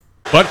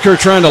Butker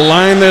trying to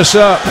line this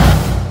up.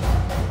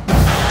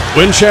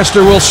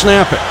 Winchester will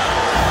snap it.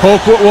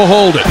 Colquitt will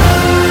hold it.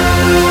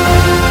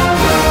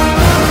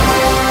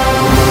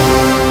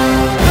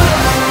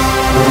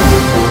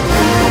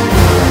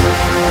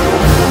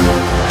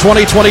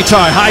 20-20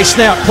 tie. High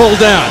snap, pulled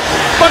down.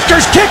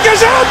 Butker's kick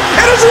is up.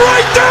 It is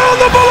right down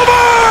the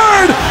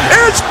boulevard.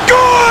 It's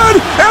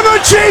good. And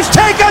the Chiefs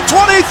take a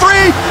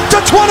 23-20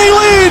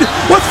 lead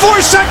with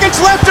 4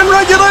 seconds left in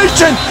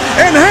regulation.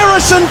 And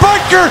Harrison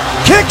Butker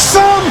kicks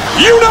some,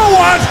 you know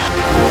what?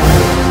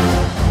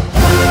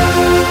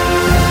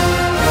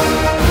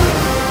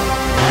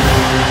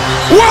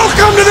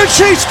 Welcome to the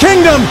Chiefs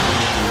Kingdom.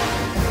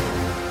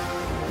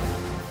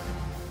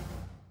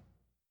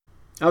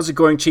 How's it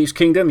going, Chiefs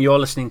Kingdom? You're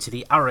listening to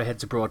the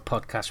Arrowheads Abroad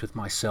podcast with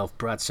myself,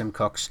 Brad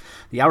Simcox,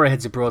 the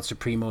Arrowheads Abroad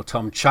Supremo,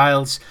 Tom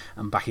Childs,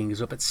 and backing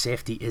us up at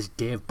safety is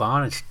Dave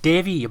Barnett.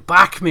 Davey, you're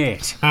back,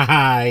 mate.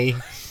 Hi.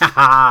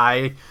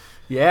 Hi.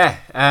 Yeah.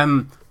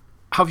 How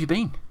have you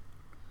been?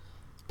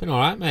 Been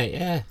alright, mate,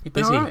 yeah. You've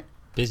been alright?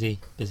 Busy.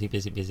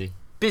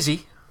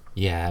 Busy?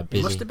 Yeah, busy.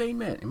 It must have been,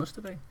 mate. It must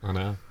have been. I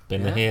know.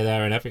 Been here,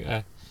 there, and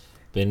everywhere.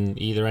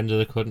 Been either end of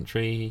the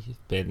country.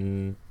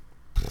 Been,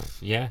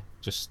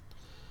 just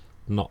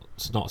not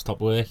stopped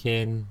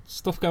working.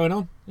 Stuff going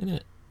on,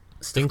 innit?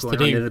 Things to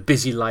do. In the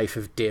busy life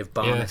of Dave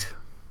Barnett.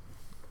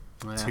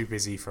 Yeah. Too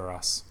busy for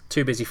us.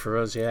 Too busy for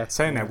us, yeah.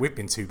 Saying that, we've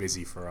been too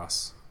busy for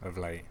us of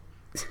late.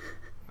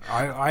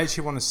 I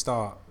actually want to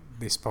start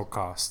this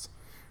podcast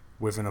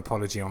with an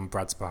apology on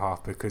Brad's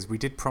behalf, because we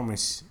did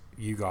promise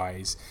you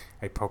guys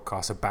a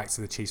podcast, a Back to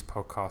the Chiefs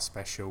podcast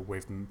special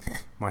with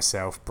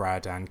myself,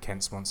 Brad, and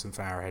Kent Swanson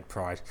for Arrowhead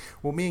Pride.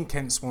 Well, me and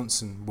Kent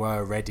Swanson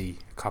were ready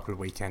a couple of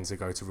weekends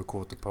ago to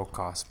record the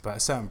podcast, but a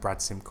certain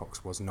Brad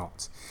Simcox was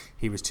not.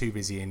 He was too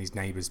busy in his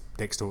neighbour's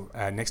next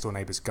door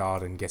neighbour's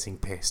garden getting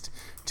pissed,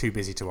 too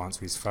busy to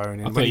answer his phone.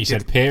 And I thought you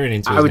said peering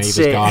into his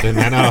neighbour's garden,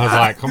 and I was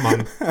like, come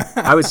on.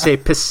 I would say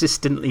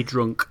persistently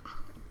drunk.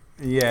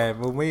 Yeah,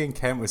 well, me and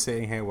Kent were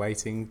sitting here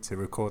waiting to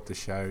record the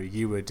show.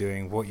 You were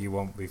doing what you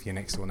want with your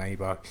next door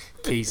neighbour,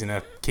 keys in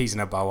a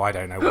bow. I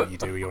don't know what you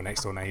do with your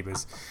next door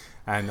neighbours,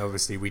 and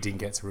obviously we didn't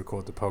get to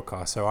record the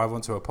podcast. So I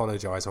want to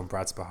apologise on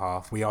Brad's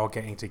behalf. We are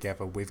getting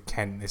together with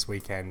Kent this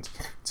weekend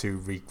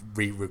to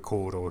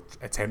re-record or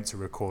attempt to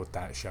record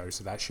that show.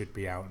 So that should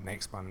be out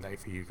next Monday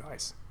for you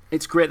guys.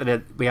 It's great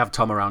that we have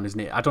Tom around,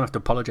 isn't it? I don't have to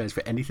apologise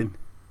for anything.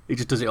 He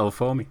just does it all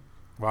for me.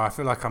 Well, I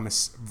feel like I'm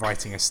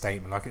writing a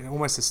statement, like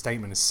almost a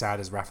statement as sad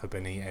as Rafa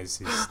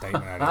Benitez's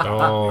statement.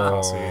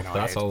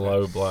 That's a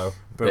low blow.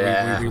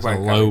 But we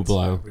won't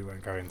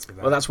go into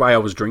that. Well, that's why I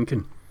was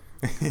drinking.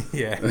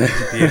 Yeah,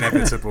 the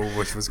inevitable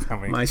which was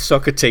coming. My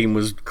soccer team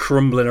was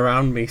crumbling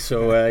around me,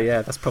 so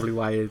that's probably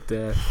why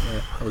I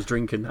was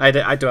drinking.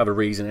 I do have a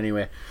reason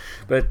anyway.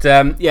 But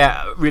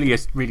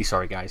really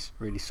sorry, guys.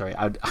 Really sorry.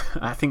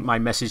 I think my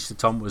message to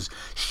Tom was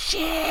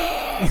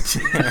shit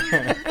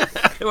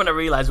when I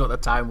realised what the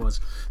time was.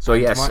 So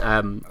yes,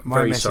 my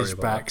very message sorry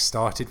about back that.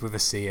 Started with a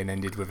C and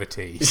ended with a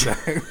T. So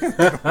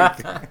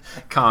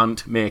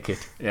can't make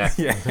it. Yeah.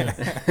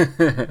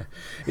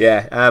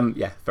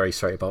 Very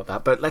sorry about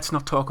that. But let's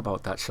not talk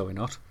about that, shall we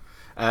not?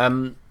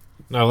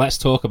 No, let's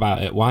talk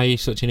about it. Why are you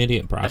such an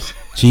idiot, Brad?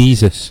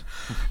 Jesus.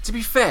 To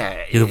be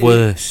fair, you're the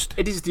worst.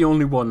 It is the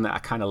only one that I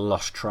kind of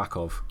lost track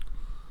of.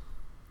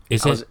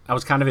 I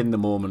was kind of in the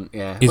moment,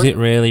 yeah. Is it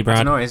really, Brad?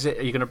 I don't know, is it?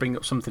 Are you going to bring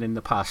up something in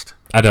the past?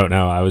 I don't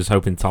know. I was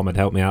hoping Tom would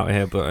help me out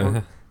here,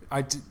 but...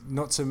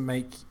 not to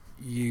make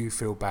you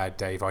feel bad,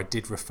 Dave, I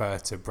did refer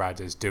to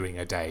Brad as doing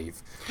a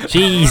Dave.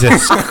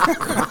 Jesus.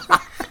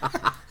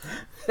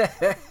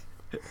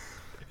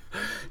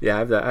 Yeah,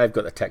 I've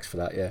got the text for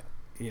that, yeah.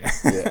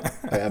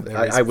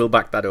 I will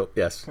back that up,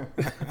 yes.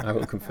 I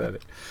will confirm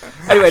it.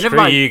 Anyway, never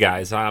mind. Screw you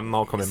guys, I'm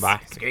not coming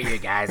back. Screw you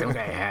guys, I'm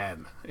going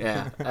home.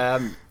 Yeah.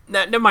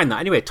 Never mind that.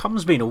 Anyway,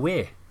 Tom's been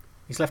away.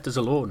 He's left us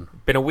alone.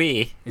 Been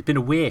away? He's been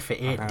away for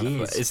 8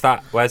 days.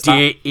 Where's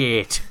Day that?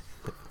 8.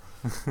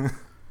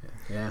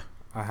 Yeah.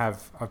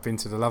 I've been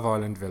to the Love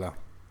Island villa.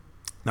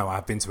 No,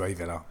 I've been to a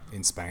villa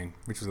in Spain,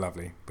 which was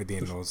lovely, with the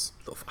in-laws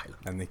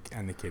and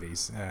the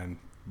kiddies.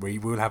 We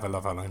will have a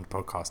Love Island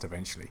podcast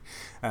eventually.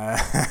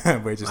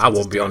 We're just I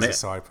won't be on it. A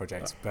side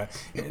project, but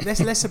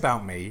less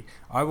about me.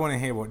 I want to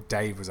hear what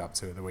Dave was up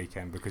to at the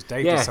weekend, because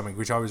Dave did something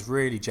which I was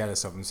really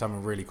jealous of, and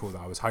something really cool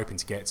that I was hoping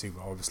to get to,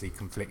 but obviously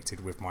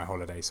conflicted with my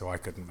holiday, so I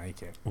couldn't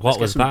make it. What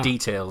was that?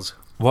 Details.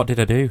 What did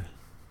I do?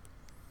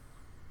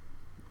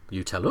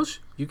 You tell us.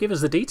 You give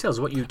us the details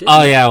of what you did.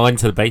 Oh yeah, I went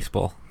to the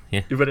baseball.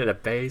 Yeah. You went to the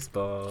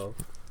baseball.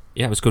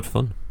 Yeah, it was good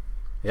fun.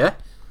 Yeah.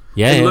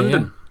 Yeah. In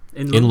London.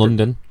 Yeah. In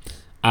London.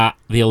 At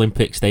the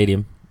Olympic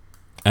Stadium,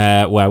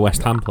 where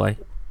West Ham play.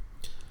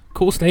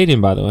 Cool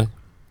stadium, by the way.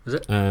 Is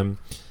it?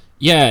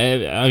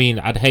 Yeah, I mean,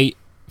 I'd hate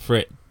for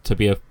it to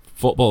be a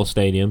football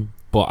stadium,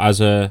 but as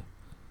an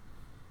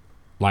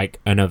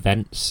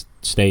events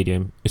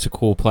stadium, it's a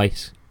cool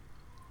place.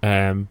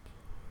 It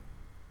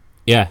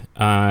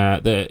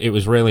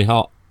was really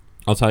hot.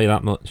 I'll tell you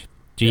that much.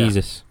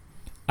 Jesus,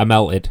 I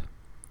melted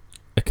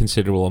a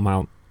considerable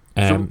amount.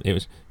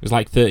 It was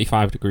like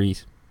 35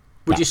 degrees.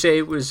 Would you say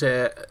it was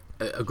a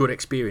good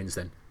experience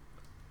then?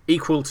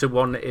 Equal to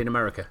one in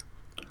America?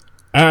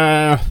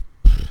 I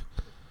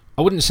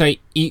wouldn't say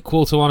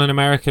equal to one in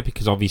America,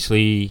 because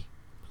obviously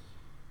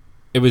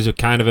it was a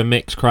kind of a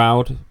mixed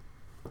crowd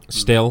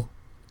still.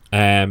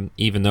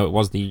 Even though it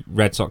was the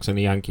Red Sox and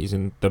the Yankees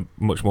and the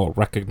much more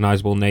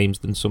recognisable names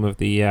than some of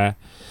the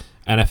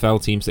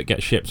NFL teams that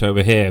get shipped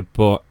over here.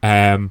 But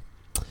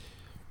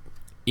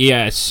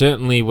it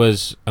certainly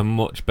was a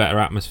much better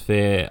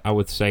atmosphere, I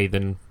would say,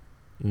 than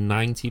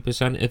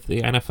 90% of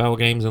the NFL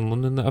games in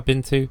London that I've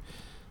been to.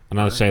 And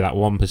I would say that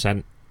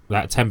 1%,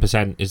 that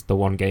 10% is the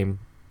one game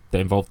that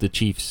involved the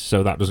Chiefs,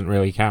 so that doesn't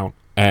really count.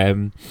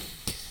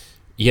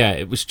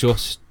 It was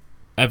just,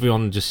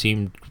 everyone just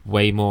seemed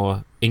way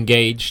more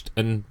engaged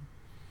and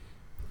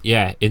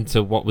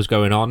into what was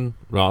going on,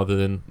 rather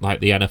than like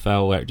the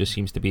NFL, where it just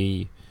seems to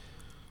be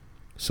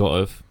sort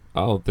of,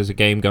 there's a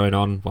game going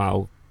on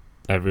while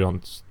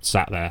everyone's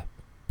sat there,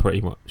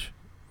 pretty much.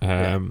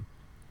 I mean,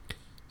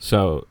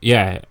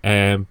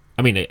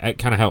 it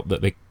kind of helped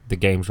that the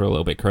games were a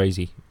little bit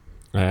crazy.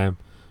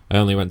 I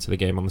only went to the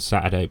game on the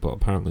Saturday, but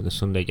apparently the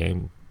Sunday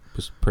game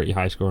was pretty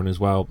high scoring as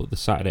well. But the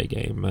Saturday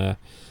game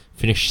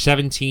finished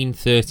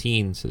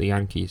 17-13 to the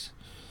Yankees,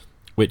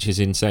 which is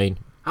insane.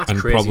 That's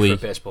crazy for a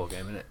baseball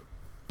game, isn't it?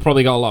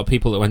 Probably got a lot of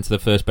people that went to the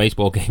first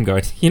baseball game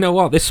going, you know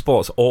what, this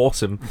sport's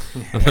awesome.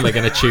 And then they're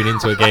going to tune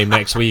into a game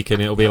next week and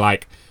it'll be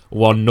like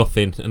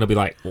 1-0, and they'll be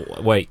like,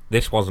 wait,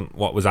 this wasn't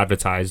what was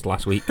advertised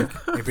last week.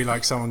 It'd be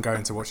like someone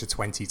going to watch a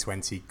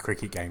 2020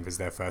 cricket game as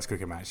their first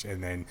cricket match,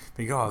 and then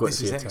think,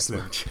 this is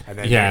excellent. And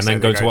then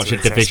go to watch a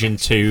Division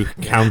 2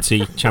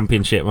 county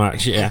championship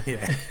match. Yeah.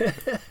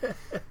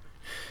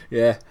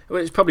 Yeah. Well,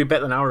 it's probably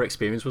better than our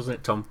experience, wasn't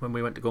it, Tom, when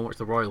we went to go and watch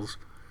the Royals?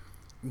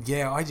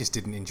 Yeah, I just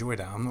didn't enjoy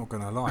that. I'm not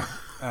going to lie.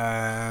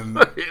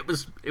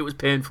 It was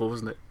painful,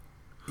 wasn't it?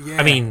 Yeah.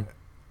 I mean,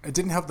 it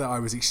didn't help that I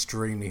was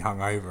extremely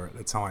hungover at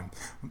the time,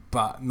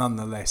 but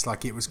nonetheless,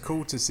 like, it was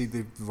cool to see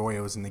the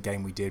Royals in the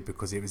game we did,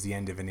 because it was the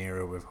end of an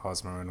era with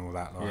Hosmer and all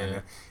that.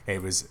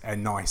 It was a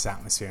nice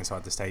atmosphere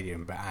inside the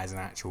stadium, but as an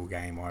actual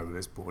game, I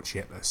was bored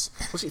shitless.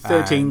 Was it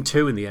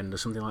 13-2 in the end or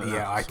something like that?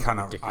 Yeah, I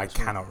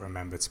cannot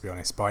remember, to be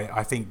honest.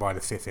 I think by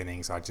the fifth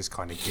innings, I'd just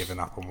kind of given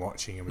up on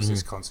watching and was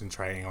just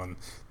concentrating on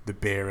the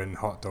beer and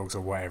hot dogs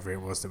or whatever it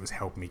was that was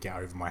helping me get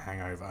over my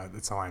hangover at the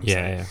time.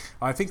 Yeah.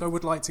 I think I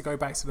would like to go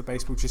back to the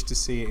baseball just to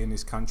see it in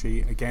this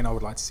country. Again, I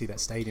would like to see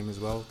that stadium as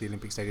well, the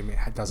Olympic Stadium. It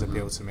does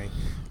appeal to me.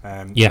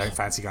 I don't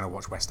fancy going to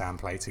watch West Ham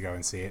play to go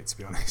and see it, to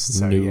be honest.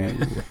 So,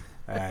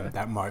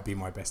 that might be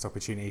my best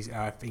opportunity.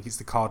 I think it's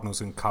the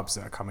Cardinals and Cubs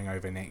that are coming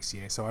over next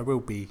year. So I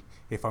will be,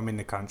 if I'm in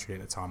the country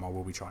at the time, I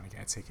will be trying to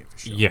get a ticket for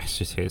sure. Yes,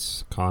 it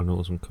is.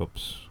 Cardinals and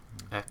Cubs.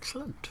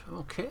 Excellent.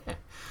 Okay.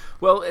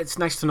 Well, it's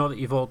nice to know that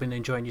you've all been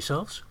enjoying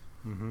yourselves.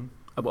 Mm-hmm.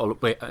 Well,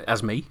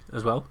 as me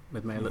as well,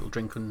 with my little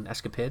drinking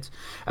escapades.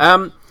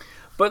 But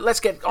let's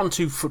get on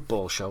to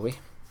football, shall we?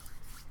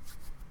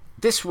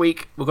 This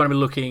week, we're going to be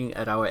looking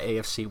at our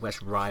AFC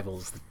West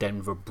rivals, the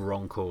Denver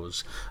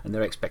Broncos, and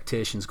their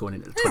expectations going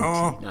into the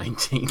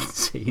 2019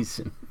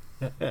 season.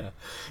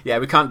 Yeah,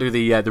 we can't do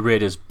the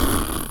Raiders,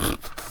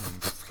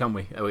 can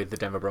we, with the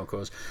Denver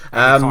Broncos? We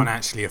can't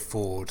actually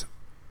afford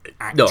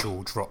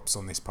actual drops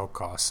on this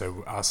podcast,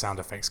 so our sound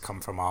effects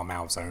come from our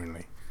mouths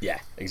only. Yeah,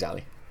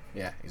 exactly.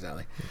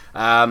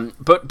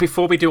 But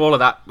before we do all of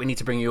that, we need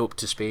to bring you up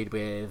to speed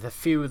with a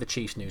few of the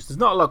Chiefs news. There's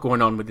not a lot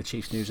going on with the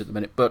Chiefs news at the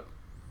minute, but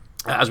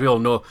as we all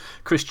know,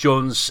 Chris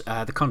Jones,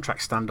 the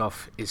contract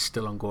standoff is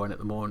still ongoing at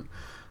the moment,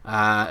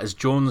 as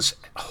Jones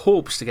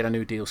hopes to get a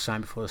new deal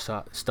signed before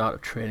the start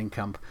of training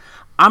camp.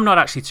 I'm not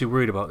actually too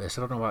worried about this.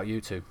 I don't know about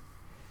you two.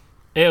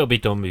 It'll be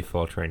done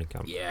before training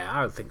camp. Yeah,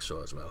 I would think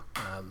so as well.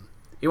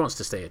 He wants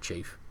to stay a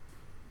Chief.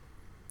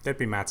 They'd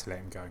be mad to let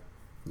him go.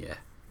 Yeah.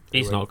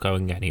 He's not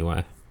going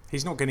anywhere.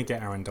 He's not going to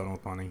get Aaron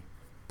Donald money,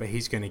 but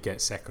he's going to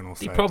get second or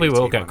third. He probably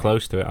will get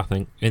close to it, I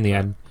think, in the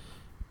end.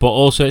 But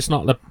also, it's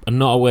not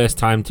a worse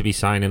time to be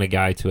signing a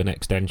guy to an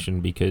extension,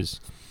 because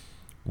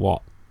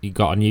you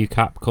got a new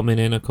cap coming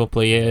in a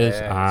couple of years,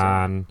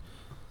 and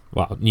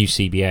new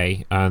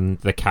CBA, and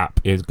the cap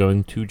is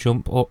going to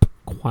jump up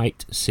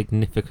quite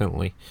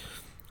significantly.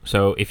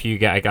 So if you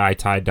get a guy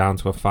tied down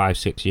to a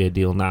 5-6 year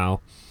deal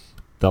now,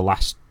 the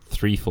last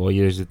 3-4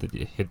 years of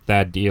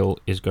their deal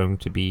is going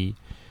to be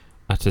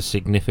at a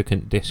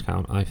significant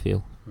discount, I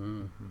feel.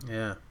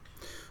 Yeah.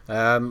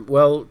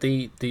 Well,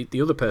 the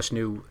other person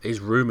who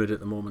is rumoured at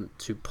the moment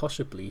to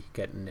possibly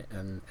get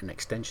an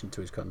extension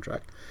to his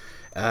contract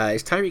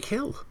is Tyreek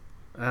Hill.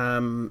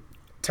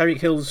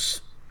 Tyreek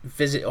Hill's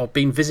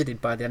been visited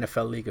by the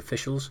NFL league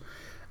officials.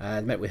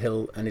 Met with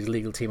Hill and his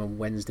legal team on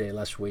Wednesday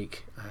last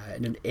week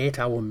in an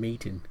 8-hour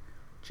meeting.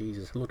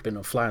 Jesus, I looked a bit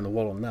of a fly on the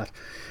wall on that.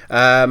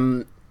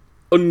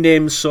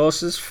 Unnamed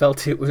sources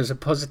felt it was a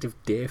positive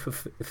day for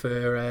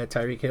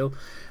Tyreek Hill,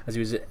 as he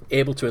was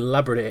able to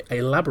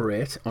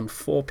elaborate on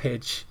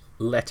 4-page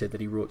letter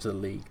that he wrote to the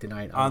league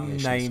denying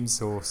allegations. Unnamed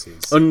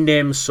sources.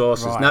 Unnamed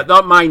sources. Right. Now,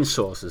 not mine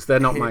sources. They're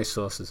not my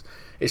sources.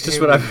 It's just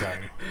Here what we I've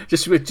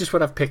go. just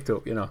what I've picked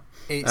up. You know,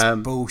 It's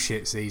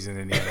bullshit season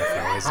in the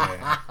NFL, isn't it?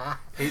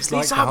 It's these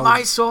like the are whole,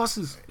 my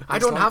sources. I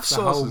it's don't like have the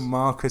whole sources.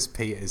 Marcus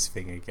Peters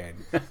thing again.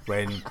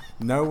 When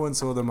no one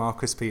saw the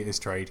Marcus Peters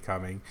trade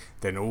coming,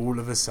 then all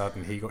of a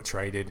sudden he got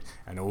traded,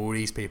 and all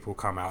these people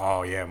come out.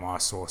 Oh yeah, my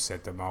source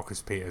said that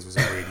Marcus Peters was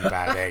a really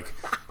bad egg.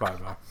 Blah,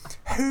 blah.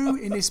 Who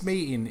in this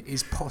meeting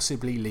is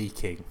possibly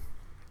leaking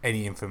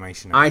any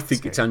information? I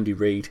think it's Andy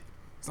Reid.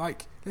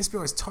 Like, let's be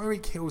honest.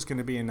 Tyreek Hill's going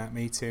to be in that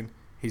meeting.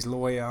 His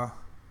lawyer,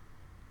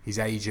 his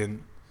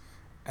agent,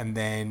 and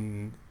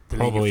then the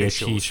Probably league a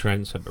officials.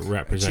 Chiefs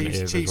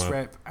representative as Chiefs well.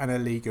 rep and a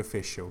league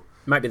official.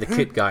 Might be the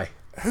kit guy.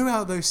 Who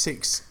out of those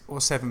 6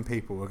 or 7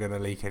 people are going to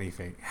leak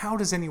anything? How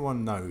does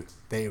anyone know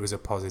that it was a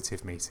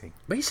positive meeting?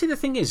 But you see, the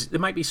thing is, there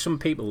might be some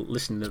people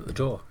listening at the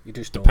door. You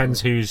just don't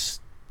Depends know.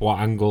 what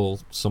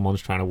angle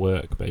someone's trying to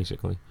work,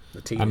 basically.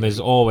 The team. And there's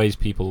always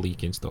people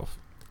leaking stuff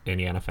in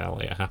the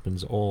NFL. It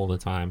happens all the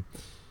time.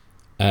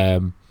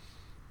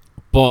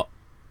 But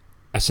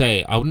I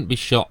say I wouldn't be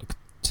shocked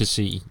to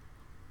see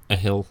a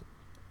Hill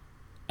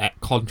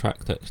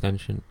contract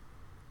extension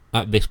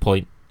at this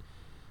point,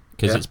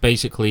 because it's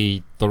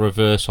basically the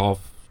reverse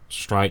of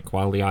strike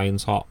while the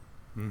iron's hot.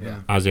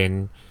 Yeah. As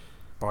in,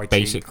 By cheap.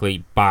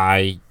 basically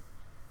buy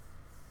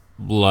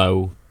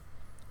low,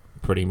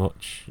 pretty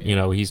much. You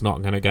know, he's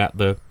not going to get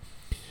the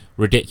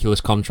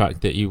ridiculous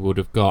contract that you would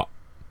have got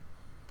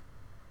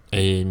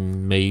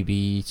in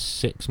maybe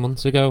 6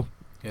 months ago.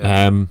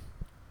 Yeah.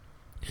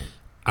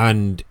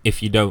 And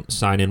if you don't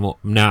sign him up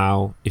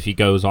now, if he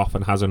goes off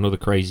and has another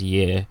crazy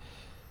year,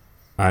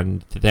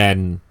 and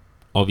then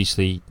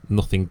obviously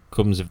nothing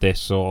comes of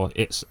this, or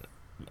it's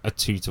a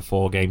 2 to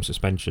 4 game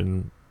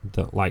suspension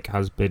that like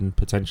has been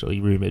potentially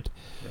rumoured,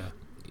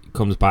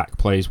 comes back,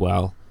 plays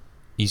well,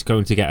 he's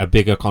going to get a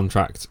bigger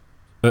contract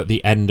at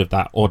the end of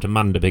that, or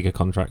demand a bigger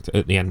contract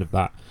at the end of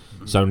that.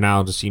 Mm-hmm. So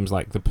now just seems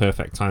like the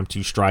perfect time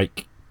to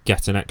strike,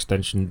 get an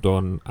extension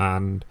done,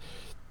 and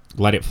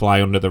let it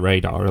fly under the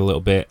radar a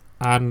little bit,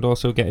 and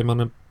also get him on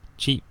a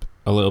cheap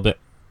a little bit.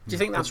 Do you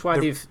think that's why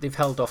they've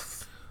held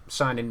off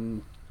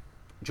signing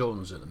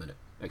Jones at the minute,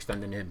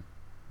 extending him?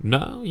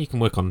 No, you can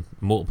work on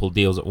multiple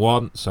deals at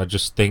once. I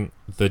just think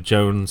the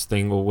Jones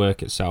thing will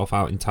work itself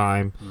out in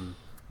time.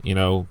 You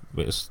know,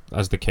 it's,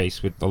 as the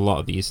case with a lot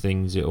of these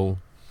things, it'll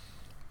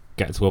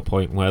get to a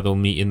point where they'll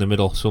meet in the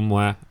middle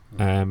somewhere.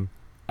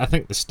 I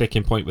think the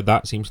sticking point with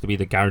that seems to be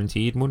the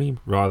guaranteed money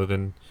rather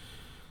than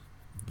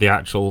the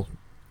actual,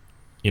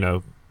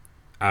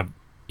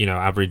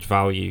 average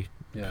value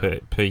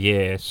per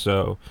year.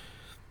 So,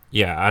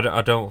 yeah,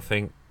 I don't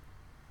think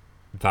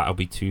that'll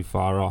be too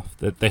far off.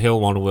 The Hill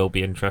one will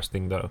be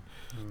interesting though,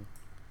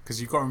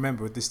 because you've got to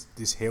remember with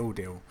this Hill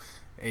deal,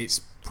 it's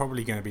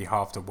probably going to be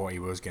half of what he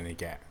was going to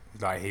get.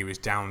 Like, he was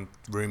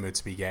rumoured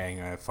to be getting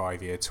a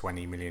 5-year,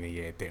 $20 million a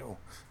year deal,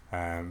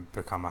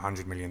 become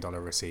 $100 million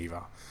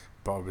receiver.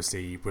 But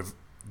obviously,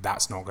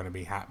 that's not going to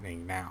be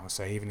happening now.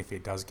 So even if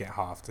it does get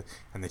halved,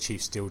 and the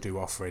Chiefs still do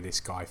offer this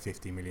guy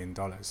 $50 million,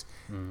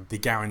 the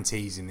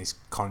guarantees in this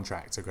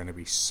contract are going to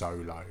be so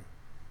low.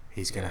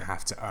 He's going to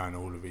have to earn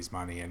all of his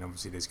money, and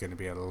obviously there's going to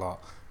be a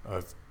lot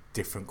of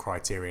different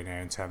criteria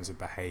there in terms of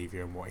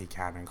behaviour and what he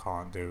can and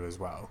can't do as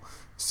well.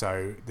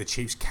 So the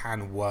Chiefs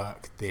can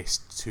work this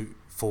to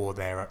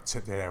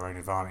their own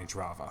advantage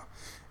rather,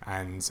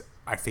 and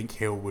I think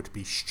Hill would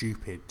be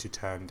stupid to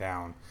turn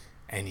down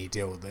any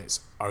deal that's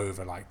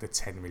over like the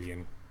 $10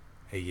 million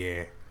a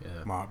year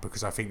mark,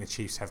 because I think the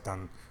Chiefs have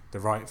done the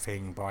right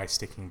thing by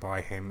sticking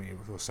by him.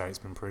 It's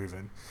been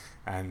proven,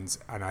 and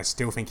I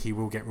still think he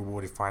will get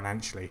rewarded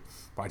financially,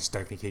 but I just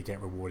don't think he'll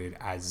get rewarded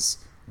as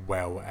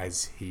well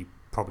as he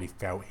probably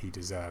felt he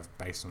deserved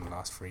based on the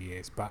last 3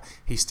 years. But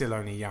he's still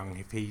only young.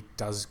 If he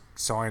does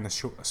sign a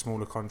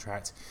smaller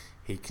contract,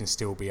 he can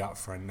still be up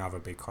for another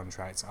big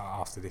contract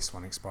after this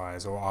one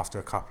expires, or after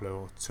a couple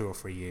or 2 or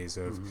 3 years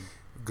of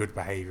good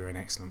behaviour and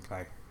excellent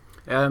play.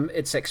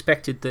 It's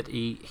expected that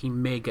he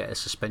may get a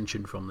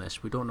suspension from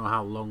this. We don't know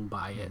how long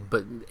by it,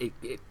 but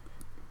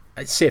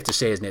it's safe to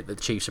say, isn't it, that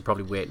the Chiefs are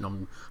probably waiting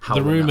on how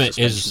the long rumour that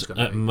is suspension's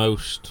gonna at be.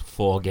 most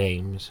 4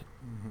 games.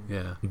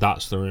 Yeah.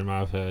 That's the rumour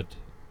I've heard.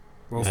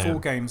 Well, 4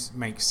 games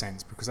makes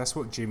sense, because that's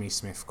what Jimmy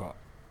Smith got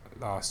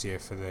last year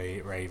for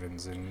the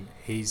Ravens, and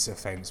his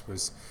offence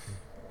was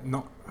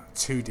not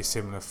too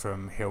dissimilar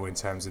from Hill in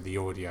terms of the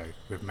audio,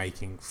 with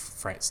making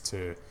threats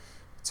to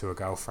a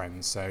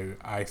girlfriend. So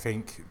I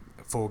think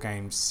 4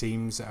 games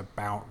seems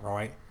about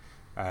right.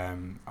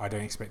 I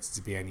don't expect it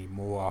to be any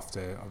more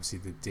after obviously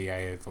the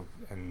DA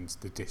and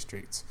the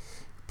district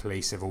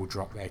police have all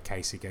dropped their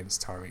case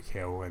against Tyreek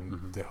Hill,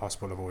 and the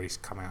hospital have already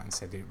come out and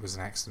said it was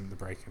an accident, the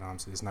breaking arm,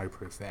 so there's no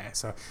proof there.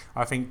 So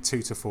I think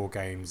 2 to 4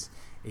 games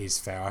is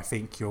fair. I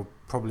think you're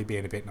probably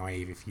being a bit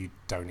naive if you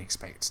don't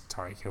expect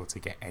Tyreek Hill to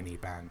get any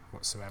ban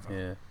whatsoever.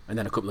 Yeah. And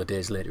then a couple of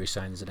days later he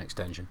signs an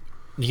extension.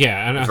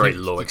 Yeah, and A I very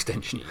think, low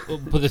extension.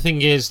 but the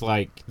thing is,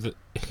 like,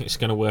 it's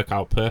going to work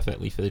out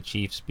perfectly for the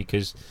Chiefs,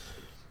 because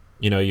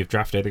you've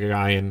drafted a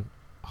guy in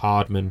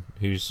Hardman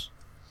who's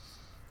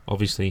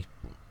obviously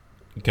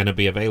going to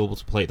be available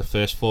to play the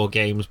first 4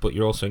 games, but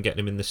you're also getting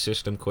him in the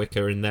system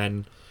quicker, and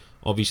then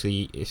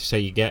obviously if say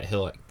you get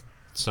Hill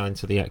signed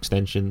to the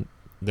extension,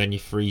 then you're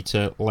free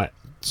to let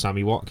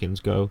Sammy Watkins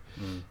go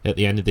at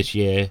the end of this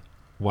year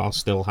while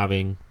still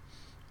having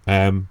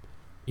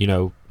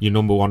your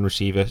number 1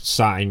 receiver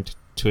signed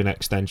to an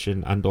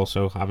extension, and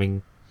also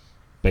having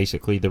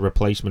basically the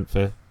replacement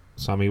for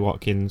Sammy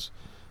Watkins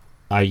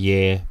a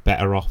year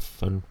better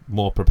off and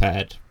more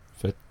prepared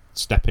for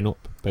stepping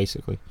up,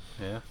 basically.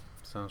 Yeah,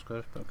 sounds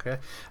good. Okay.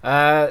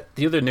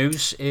 The other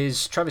news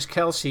is Travis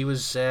Kelce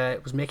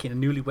was making a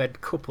newlywed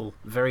couple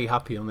very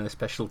happy on their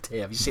special day.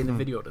 Have you seen the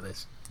video to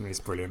this? It's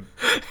brilliant.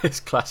 It's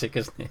classic,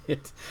 isn't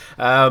it?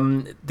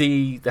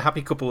 The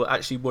happy couple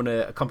actually won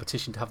a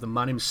competition to have the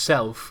man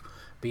himself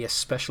be a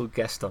special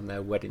guest on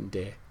their wedding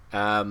day.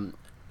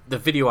 The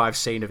video I've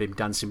seen of him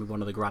dancing with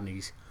one of the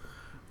grannies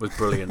was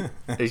brilliant.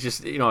 It's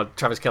just,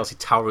 Travis Kelce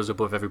towers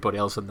above everybody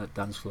else on that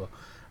dance floor.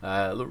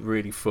 It looked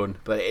really fun,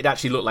 but it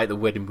actually looked like the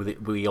wedding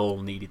we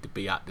all needed to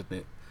be at, didn't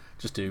it?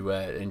 Just to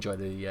enjoy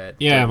the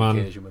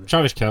occasion with it.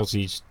 Travis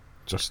Kelce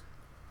just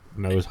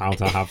knows how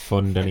to have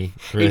fun, doesn't he?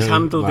 Really, he's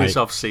handled this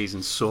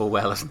off-season so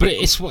well, hasn't he? But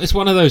it's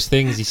one of those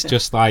things. He's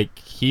just like,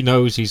 he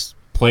knows he's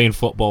playing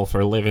football for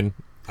a living,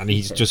 and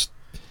he's just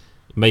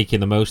making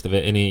the most of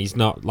it, and he's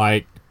not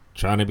like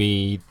trying to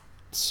be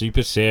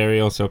super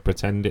serious or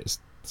pretend it's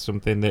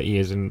something that he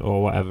isn't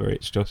or whatever.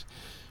 It's just,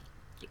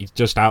 he's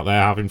just out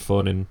there having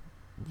fun. And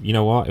you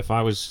know what, if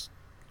I was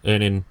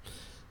earning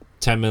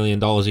 $10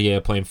 million a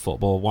year playing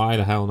football, why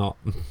the hell not?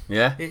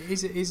 Yeah, it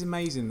is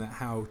amazing that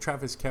how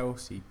Travis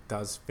Kelce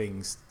does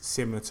things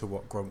similar to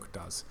what Gronk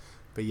does,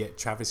 but yet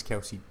Travis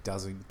Kelce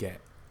doesn't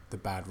get the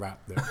bad rap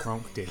that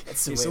Gronk did.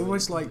 It's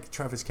almost like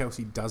Travis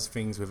Kelce does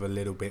things with a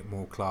little bit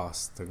more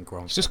class than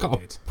Gronk. He's just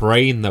got a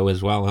brain though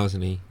as well,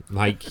 hasn't he?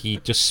 Like, he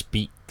just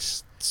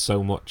speaks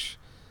so much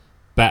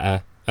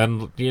better.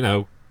 And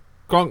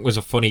Gronk was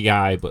a funny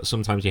guy, but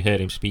sometimes you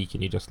heard him speak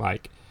and you're just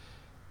like,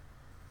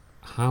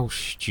 how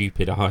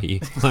stupid are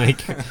you?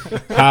 Like,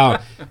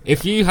 how,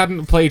 if you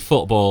hadn't played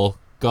football,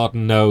 God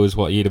knows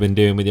what you'd have been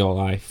doing with your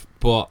life.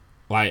 But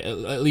like,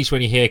 at least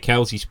when you hear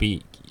Kelce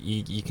speak,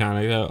 you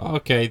kind of go,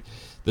 okay,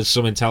 there's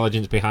some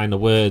intelligence behind the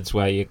words,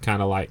 where you're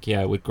kind of like,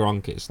 yeah, with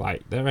Gronk, it's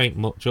like, there ain't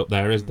much up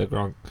there, is there,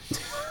 Gronk?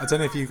 I don't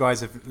know if you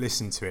guys have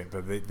listened to it,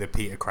 but the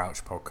Peter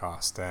Crouch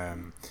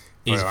podcast.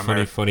 He's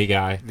a funny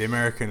guy. The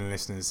American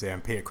listeners,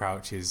 Peter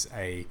Crouch is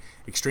a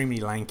extremely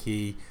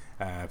lanky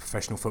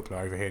professional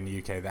footballer over here in the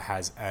UK that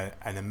has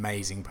an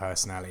amazing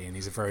personality, and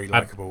he's a very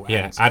likeable.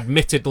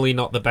 Admittedly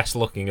not the best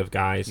looking of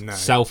guys. No.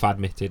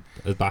 Self-admitted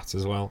as that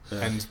as well.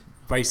 Yeah. And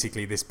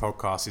basically, this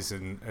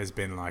podcast has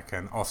been like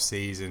an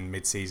off-season,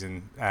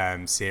 mid-season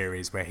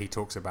series where he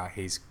talks about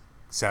his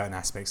certain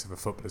aspects of a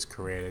footballer's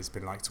career. There's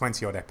been like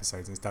 20-odd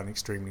episodes, and it's done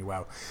extremely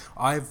well.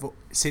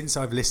 Since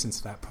I've listened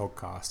to that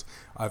podcast,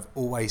 I've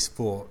always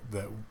thought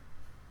that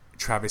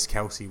Travis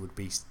Kelce would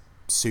be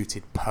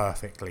suited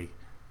perfectly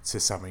to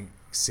something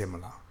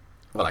similar.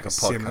 Well, like a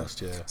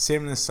podcast,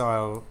 Similar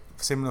style,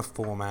 similar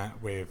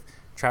format with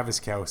Travis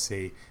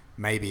Kelce,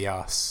 maybe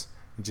us,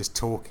 and just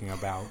talking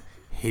about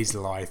his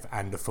life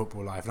and the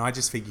football life. And I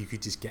just think you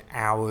could just get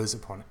hours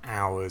upon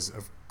hours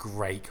of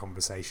great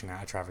conversation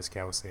out of Travis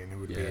Kelce, and it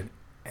would be an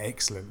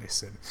excellent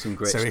listen. Some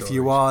great stories. If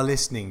you are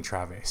listening,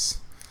 Travis,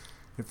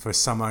 for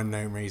some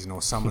unknown reason,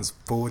 or someone's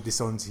forwarded this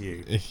on to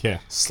you,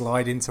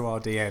 slide into our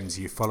DMs.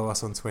 You follow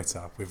us on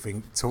Twitter.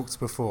 We've talked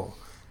before,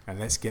 and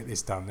let's get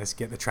this done. Let's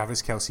get the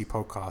Travis Kelce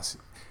podcast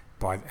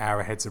by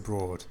Arrowheads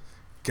Abroad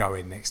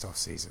going next off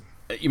season.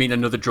 You mean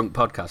another drunk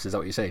podcast? Is that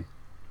what you're saying?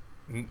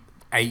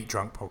 8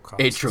 drunk podcasts.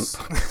 8 drunk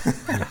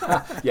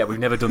podcasts. Yeah, we've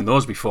never done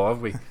those before,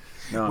 have we?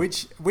 No.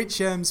 Which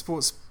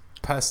sports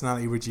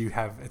personality would you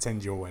have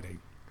attend your wedding?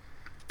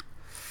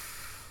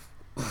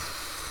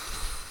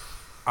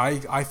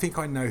 I think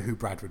I know who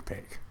Brad would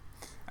pick.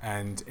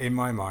 And in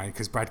my mind,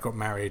 because Brad got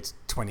married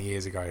 20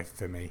 years ago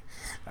for me,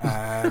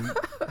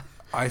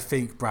 I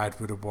think Brad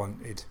would have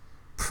wanted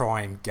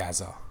Prime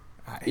Gaza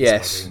at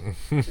his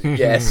wedding.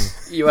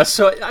 Yes. You are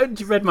so...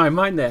 You read my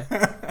mind there.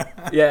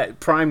 Yeah,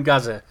 Prime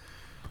Gaza.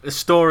 The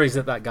stories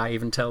that guy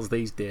even tells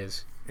these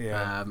days.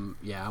 Yeah.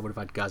 I would have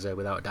had Gaza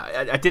without a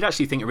doubt. I did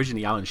actually think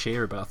originally Alan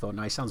Shearer, but I thought,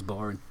 no, he sounds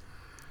boring.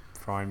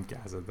 Prime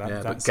Gaza.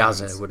 But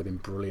Gaza would have been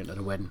brilliant at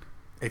a wedding.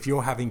 If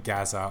you're having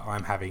Gaza,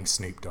 I'm having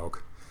Snoop Dogg.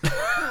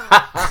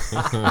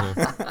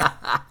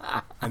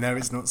 I know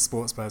it's not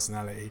sports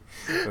personality,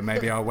 but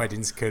maybe our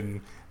weddings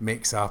can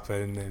mix up,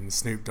 and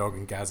Snoop Dogg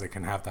and Gaza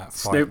can have that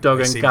fight. Snoop Dogg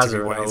and Gaza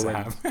at a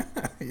wedding.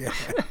 Yeah.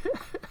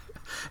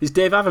 Is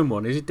Dave having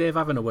one? Is it Dave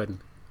having a wedding?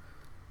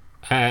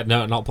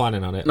 No, not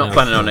planning on it.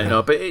 Planning on it,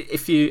 no. But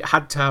if you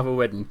had to have a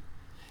wedding...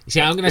 You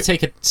see, I'm going to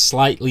take a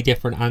slightly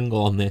different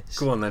angle on this.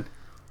 Go on, then.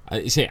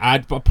 You see,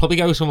 I'd probably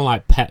go with someone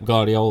like Pep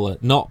Guardiola.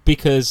 Not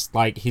because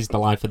like he's the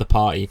life of the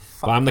party,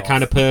 but I'm the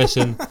kind of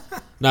person...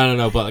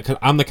 No, but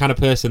I'm the kind of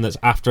person that's,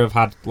 after I've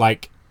had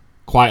like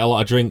quite a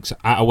lot of drinks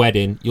at a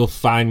wedding, you'll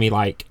find me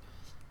like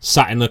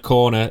sat in the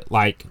corner,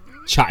 like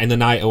chatting the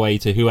night away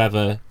to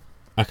whoever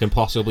I can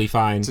possibly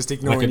find. Just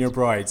ignoring like your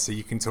bride, so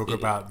you can talk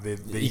about the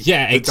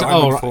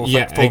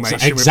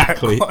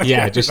exactly.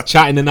 Yeah, just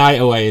chatting the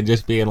night away and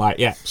just being like,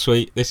 yeah,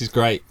 sweet, this is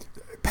great.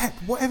 Pep,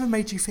 whatever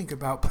made you think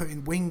about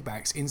putting wing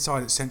backs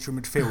inside at central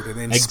midfield and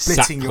then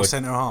splitting your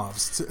centre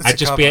halves?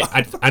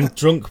 And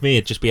drunk me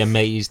would just be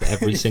amazed at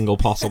every single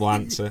possible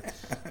answer.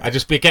 I'd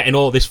just be getting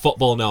all this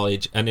football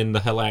knowledge, and in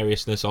the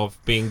hilariousness of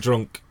being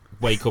drunk,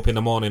 wake up in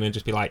the morning and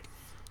just be like,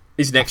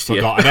 he's next to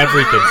you. Forgotten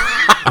everything.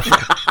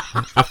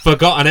 I've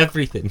forgotten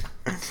everything.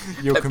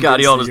 Pep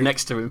Guardiola's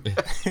next to him.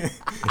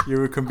 You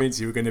were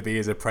convinced you were going to be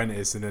his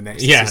apprentice in the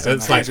next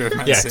assistant manager of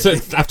Man City.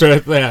 So after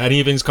an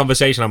evening's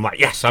conversation, I'm like,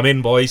 yes, I'm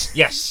in, boys.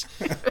 Yes.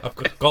 I've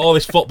got all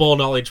this football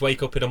knowledge.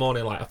 Wake up in the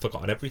morning like, I've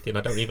forgotten everything.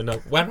 I don't even know.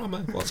 Where am I?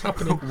 What's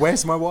happening?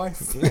 Where's my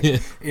wife?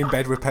 In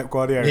bed with Pep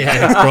Guardiola.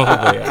 Yeah,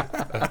 probably,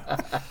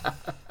 yeah.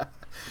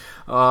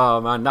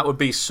 Oh, man, that would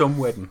be some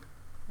wedding.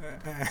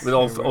 With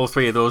all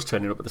three of those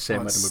turning up at the same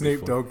wedding.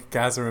 Snoop Dogg,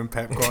 Gazza and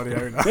Pep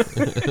Guardiola.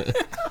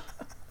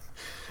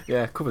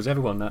 Yeah, covers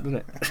everyone, that, doesn't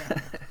it?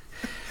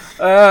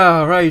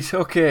 Right,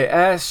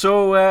 okay.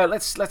 So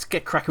let's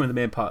get cracking with the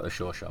main part of the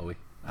show, shall we?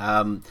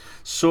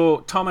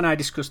 So Tom and I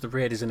discussed the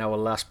Raiders in our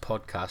last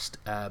podcast,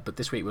 but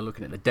this week we're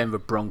looking at the Denver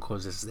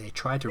Broncos as they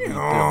try to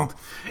rebuild.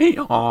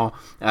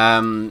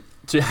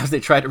 As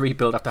they try to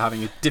rebuild after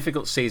having a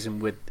difficult season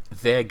with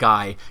their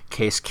guy,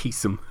 Case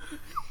Keenum.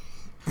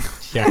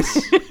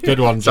 Yes, good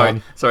one,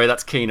 John. Sorry,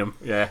 that's Keenum.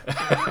 Yeah,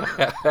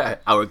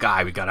 our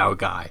guy. We got our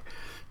guy,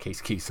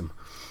 Case Keenum.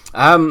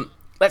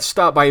 Let's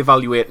start by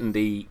evaluating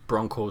the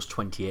Broncos'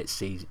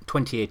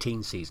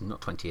 2018 season,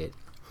 not 28,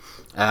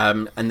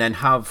 and then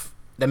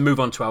move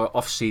on to our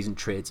off-season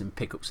trades and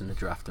pickups in the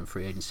draft and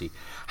free agency.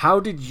 How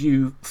did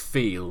you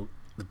feel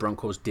the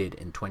Broncos did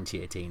in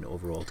 2018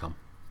 overall, Tom?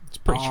 It's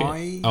pretty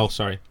shit. Oh,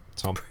 sorry,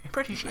 Tom.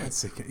 Pretty shit.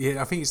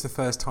 Yeah, I think it's the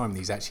first time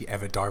he's actually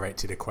ever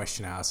directed a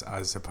question out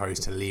as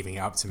opposed to leaving it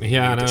up to me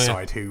to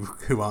decide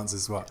who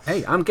answers what.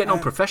 Hey, I'm getting on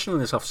professional in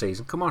this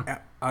off-season. Come on.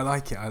 I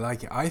like it.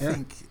 I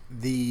think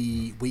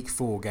the Week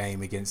 4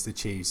 game against the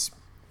Chiefs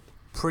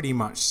pretty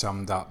much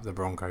summed up the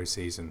Broncos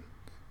season.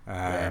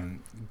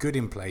 Good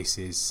in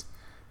places,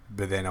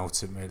 but then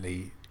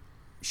ultimately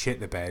shit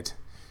the bed.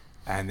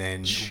 And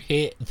then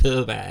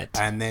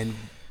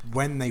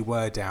when they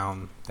were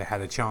down, they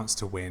had a chance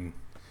to win,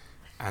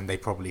 and they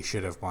probably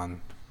should have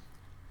won.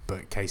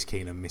 But Case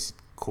Keenum missed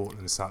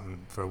Courtland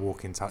Sutton for a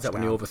walk-in touchdown. Is that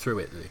when he overthrew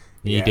it, did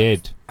he? He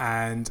did.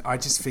 And I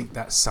just think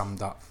that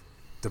summed up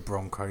the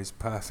Broncos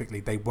perfectly.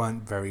 They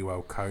weren't very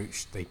well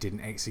coached. They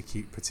didn't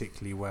execute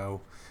particularly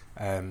well.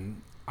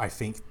 I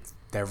think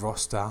their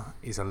roster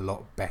is a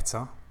lot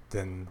better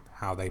than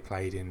how they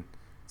played in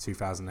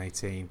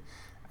 2018.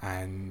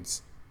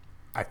 And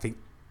I think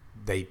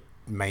they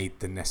made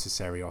the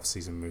necessary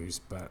off-season moves.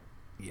 But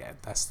yeah,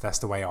 that's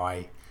the way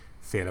I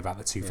feel about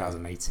the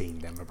 2018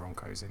 Denver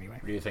Broncos anyway.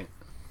 What do you think,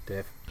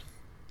 Dave?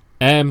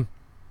 I'm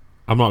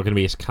not going to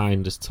be as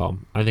kind as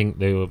Tom. I think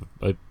they were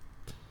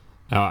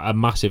a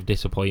massive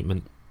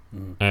disappointment.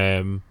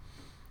 You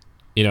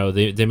know,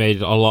 they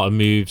made a lot of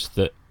moves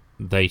that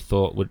they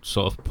thought would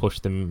sort of push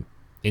them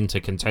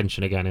into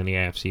contention again in the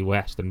AFC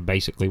West, and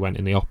basically went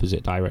in the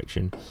opposite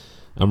direction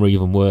and were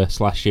even worse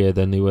last year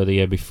than they were the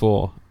year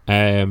before.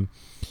 I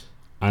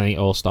think it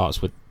all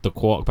starts with the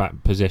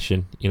quarterback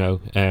position. You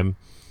know,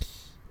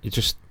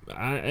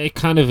 it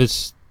kind of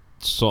has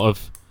sort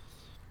of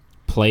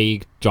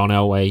plagued John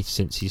Elway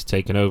since he's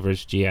taken over as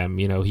GM.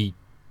 You know, he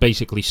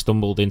basically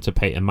stumbled into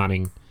Peyton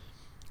Manning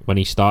when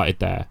he started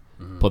there.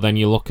 But then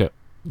you look at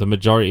the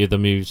majority of the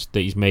moves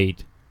that he's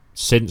made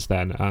since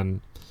then,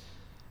 and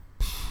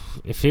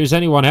if it was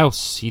anyone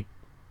else, he'd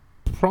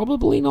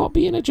probably not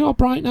be in a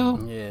job right now.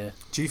 Yeah.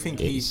 Do you think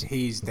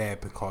he's there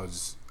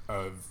because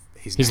of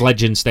his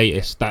legend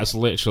status? Yeah. That's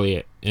literally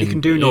it. He can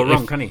do no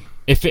wrong, can he?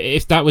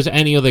 If that was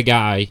any other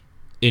guy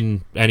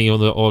in any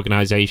other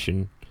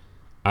organisation,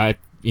 I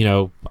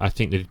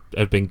think they'd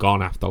have been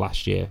gone after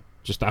last year.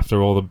 Just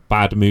after all the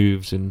bad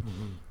moves and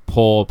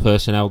poor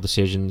personnel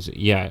decisions.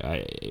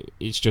 Yeah,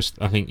 it's just,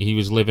 I think he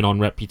was living on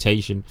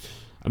reputation,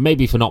 and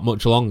maybe for not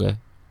much longer.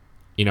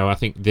 You know, I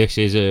think this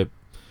is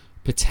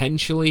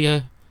potentially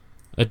a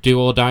do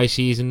or die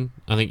season.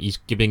 I think he's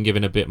been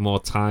given a bit more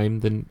time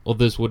than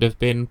others would have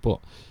been, but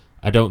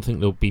I don't think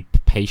they'll be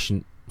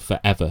patient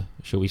forever,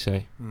 shall we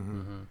say?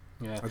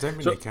 Yeah. I don't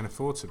think they can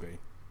afford to be.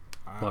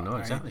 Well, no,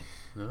 exactly.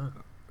 No.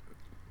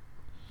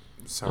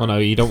 Oh no,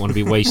 you don't want to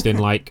be wasting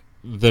like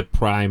the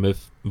prime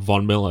of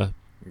Von Miller.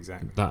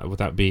 Exactly. Would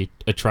that be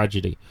a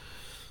tragedy?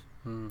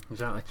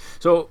 Exactly.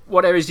 So,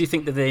 what areas do you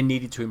think that they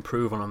needed to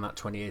improve on that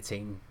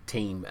 2018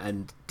 team?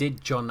 And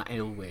did John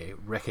Elway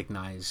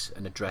recognise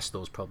and address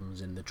those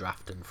problems in the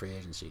draft and free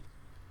agency?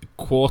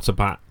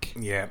 Quarterback.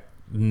 Yeah.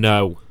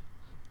 No.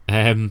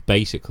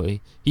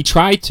 Basically, he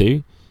tried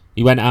to.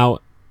 He went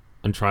out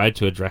and tried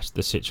to address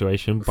the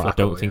situation, but I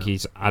don't think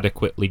he's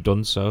adequately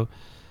done so.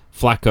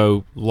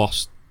 Flacco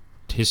lost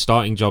his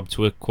starting job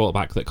to a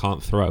quarterback that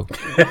can't throw.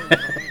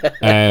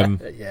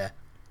 Yeah.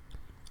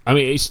 I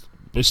mean,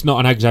 it's not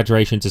an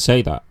exaggeration to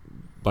say that.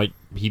 Like,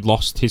 he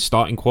lost his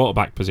starting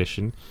quarterback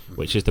position,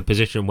 which is the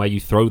position where you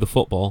throw the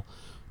football,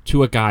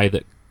 to a guy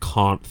that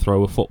can't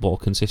throw a football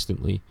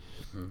consistently.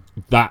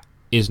 That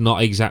is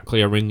not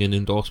exactly a ringing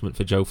endorsement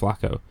for Joe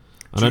Flacco.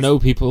 And I know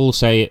people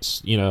say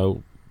it's,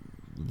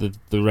 the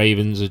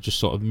Ravens are just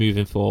sort of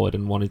moving forward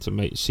and wanting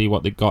to see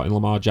what they've got in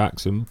Lamar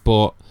Jackson,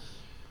 but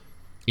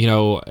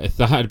if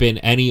there had been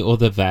any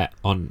other vet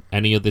on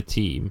any other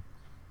team,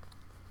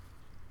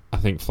 I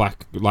think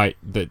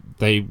that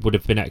they would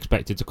have been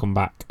expected to come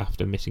back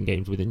after missing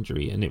games with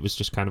injury, and it was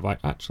just kind of like,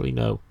 actually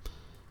no,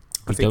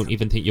 I don't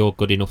even think you're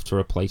good enough to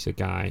replace a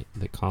guy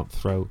that can't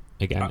throw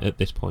again at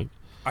this point.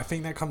 I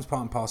think that comes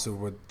part and parcel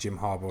with Jim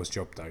Harbaugh's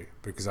job, though,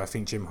 because I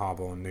think Jim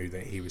Harbaugh knew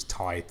that he was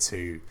tied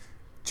to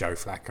Joe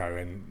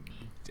Flacco, and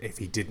if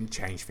he didn't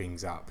change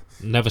things up...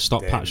 Never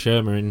stopped Pat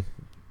Shurmur in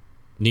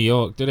New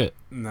York, did it?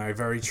 No,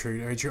 very true,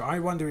 very true. I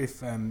wonder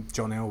if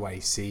John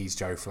Elway sees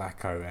Joe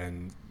Flacco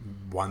and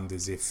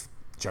wonders if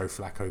Joe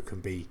Flacco can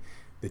be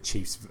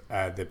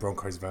the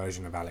Broncos'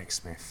 version of Alex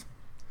Smith.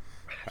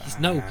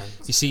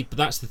 You see, but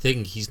that's the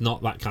thing. He's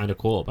not that kind of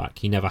quarterback.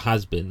 He never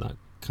has been that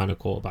kind of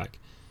quarterback.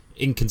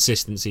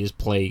 Inconsistency has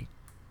plagued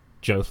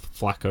Joe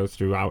Flacco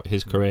throughout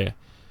his career.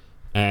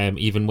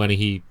 Even when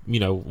he,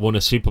 won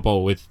a Super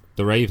Bowl with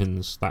the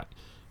Ravens, that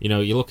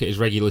you look at his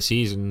regular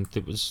season,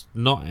 it was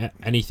not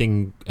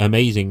anything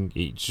amazing.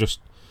 It's just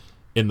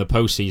in the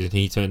postseason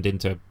he turned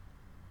into,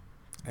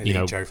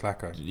 Joe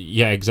Flacco.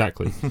 Yeah,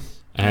 exactly.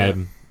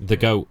 The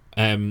GOAT.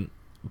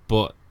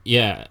 But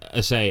yeah,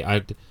 I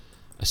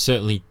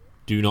certainly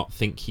do not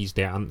think he's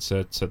the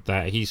answer to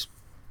that. He's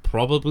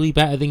probably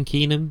better than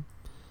Keenum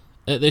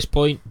at this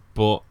point,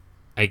 but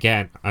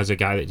again, as a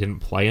guy that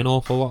didn't play an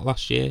awful lot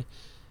last year,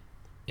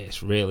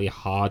 it's really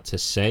hard to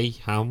say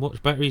how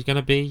much better he's going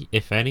to be,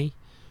 if any.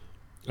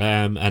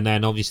 And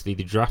then obviously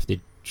they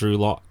drafted Drew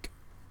Lock,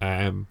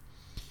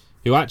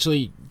 who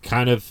actually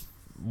kind of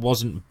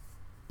wasn't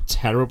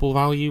terrible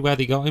value where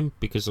they got him,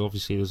 because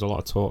obviously there's a lot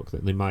of talk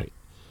that they might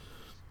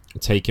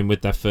take him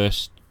with their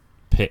first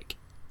pick,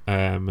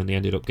 and they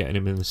ended up getting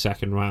him in the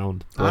second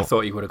round. But I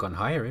thought he would have gone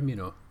higher,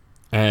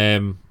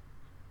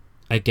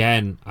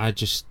 Again, I'm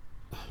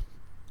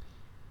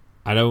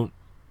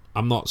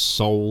not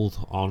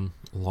sold on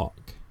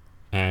Locke.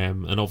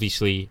 And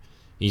obviously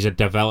he's a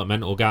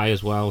developmental guy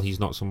as well.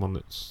 He's not someone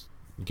that's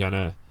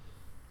gonna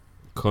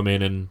come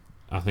in and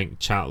I think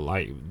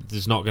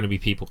there's not going to be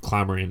people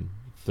clamouring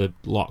for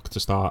Locke to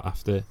start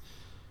after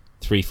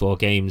 3-4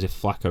 games if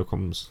Flacco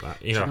comes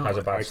has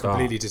a bad start. I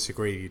completely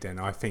disagree then.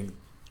 I think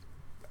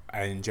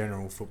in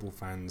general football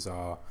fans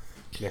are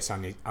less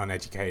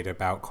uneducated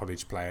about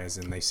college players,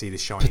 and they see the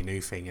shiny new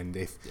thing, and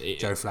if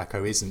Joe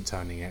Flacco isn't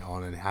turning it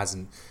on and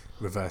hasn't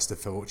reversed the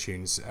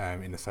fortunes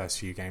in the first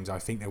few games, I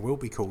think there will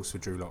be calls for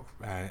Drew Lock.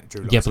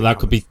 Yeah, but that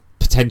could be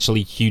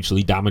potentially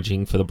hugely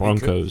damaging for the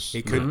Broncos.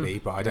 It could be,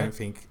 but I don't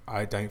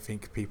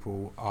think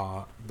people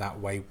are that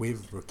way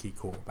with rookie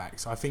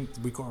quarterbacks. I think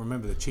we've got to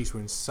remember the Chiefs were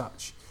in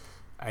such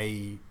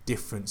a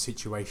different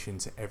situation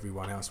to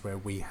everyone else, where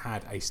we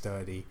had a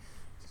sturdy,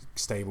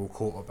 stable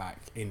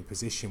quarterback in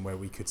position where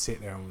we could sit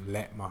there and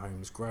let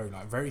Mahomes grow.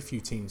 Like, very few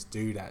teams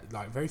do that.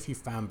 Like, very few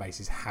fan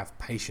bases have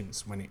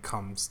patience when it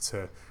comes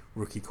to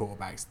rookie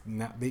quarterbacks.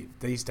 Now,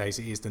 these days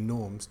it is the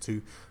norms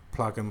to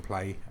plug and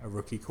play a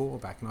rookie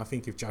quarterback, and I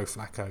think if Joe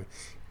Flacco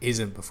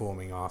isn't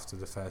performing after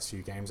the first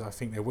few games, I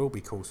think there will be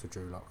calls for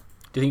Drew Lock.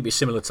 Do you think it'd be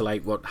similar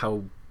to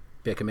how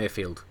Baker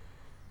Mayfield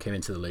came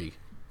into the league?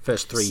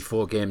 First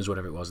 3-4 games,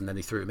 whatever it was, and then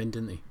they threw him in,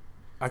 didn't they?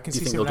 I can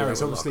see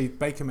similarities. Obviously,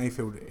 Baker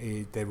Mayfield,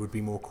 there would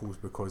be more calls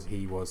because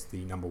he was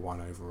the number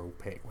 1 overall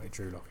pick, where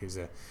Drew Lock is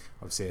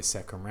obviously a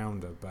second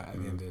rounder. But at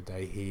the end of the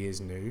day, he is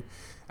new,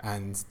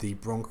 and the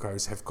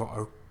Broncos have got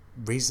a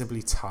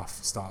reasonably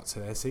tough start to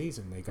their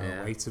season. They go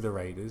away to the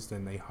Raiders,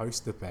 then they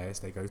host the Bears,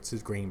 they go to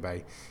Green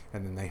Bay,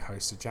 and then they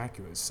host the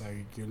Jaguars. So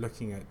you're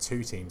looking at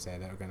 2 teams there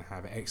that are going to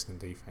have excellent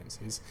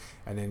defenses,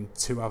 and then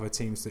 2 other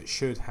teams that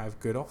should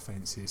have good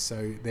offenses.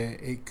 So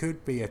it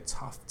could be a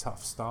tough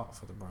start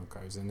for the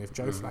Broncos. And if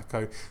Joe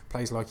Flacco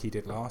plays like he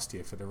did last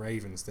year for the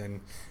Ravens,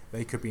 then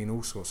they could be in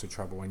all sorts of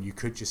trouble, and you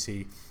could just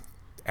see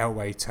Vic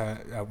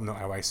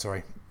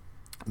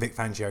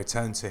Fangio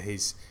turn to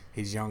his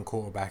young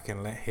quarterback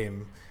and let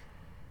him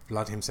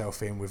blood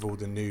himself in with all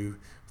the new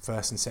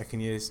first and second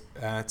years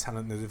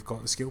talent that have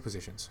got the skill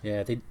positions.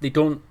 Yeah, they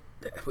don't.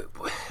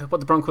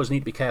 What the Broncos need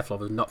to be careful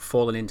of is not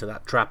falling into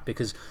that trap,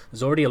 because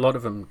there's already a lot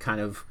of them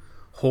kind of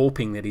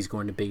hoping that he's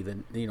going to be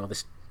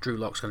this Drew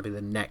Lock's going to be the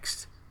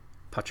next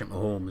Patrick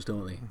Mahomes,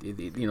 don't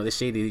they? They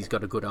see that he's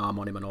got a good arm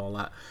on him and all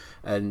that,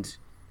 and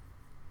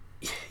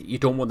you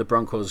don't want the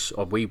Broncos,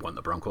 or we want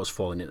the Broncos,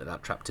 falling into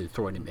that trap to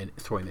throw him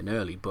in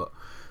early. But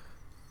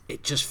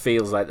it just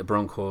feels like the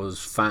Broncos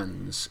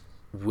fans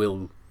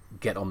will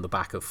get on the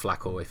back of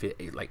Flacco if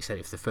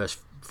if the first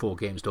 4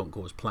 games don't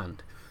go as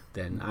planned.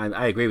 Then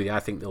I agree with you. I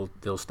think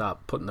they'll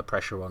start putting the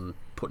pressure on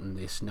putting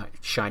this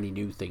shiny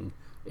new thing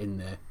in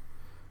there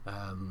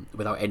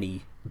without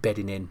any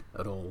bedding in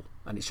at all,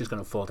 and it's just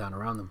going to fall down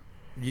around them.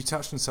 You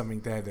touched on something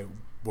there that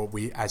what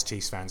we as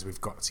Chiefs fans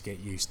we've got to get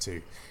used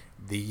to.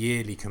 The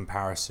yearly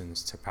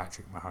comparisons to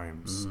Patrick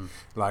Mahomes.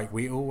 Like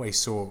we always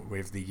saw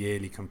with the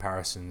yearly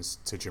comparisons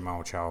to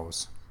Jamal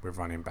Charles with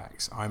running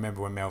backs. I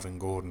remember when Melvin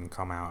Gordon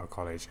come out of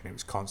college and it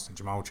was constant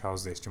Jamal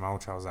Charles this, Jamal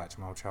Charles that,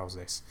 Jamal Charles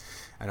this.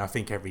 And I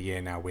think every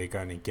year now we're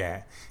going to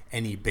get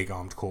any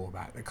big-armed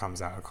quarterback that comes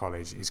out of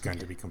college is going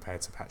to be compared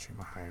to Patrick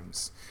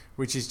Mahomes,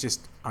 which is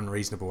just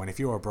unreasonable. And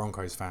if you're a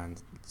Broncos fan,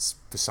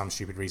 for some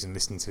stupid reason,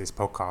 listening to this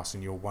podcast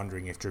and you're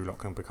wondering if Drew Lock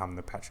can become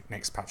the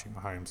next Patrick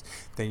Mahomes,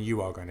 then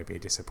you are going to be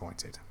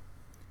disappointed.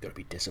 Got to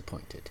be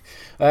disappointed.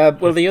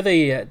 Well, the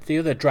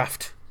other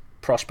draft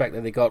prospect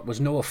that they got was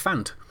Noah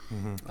Fant.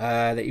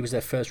 That he was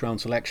their first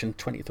round selection,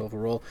 20th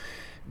overall.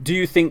 Do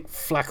you think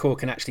Flacco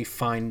can actually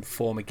find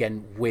form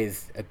again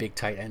with a big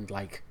tight end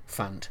like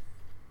Fant?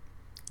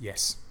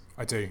 Yes,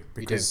 I do.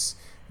 Because,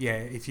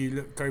 if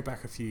you go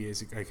back a few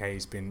years, okay,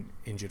 he's been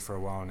injured for a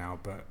while now,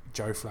 but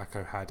Joe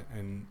Flacco had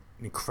an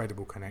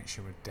incredible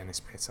connection with Dennis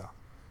Pitta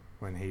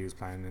when he was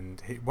playing. And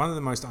one of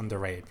the most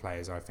underrated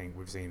players I think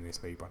we've seen in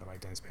this league, by the way,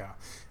 Dennis Pitta.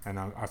 And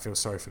I feel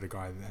sorry for the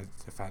guy,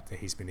 the fact that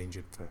he's been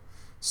injured for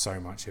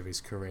so much of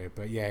his career.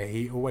 But yeah,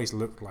 he always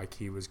looked like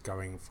he was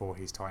going for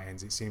his tight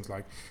ends. It seems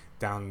like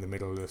down the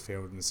middle of the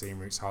field and the seam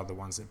routes are the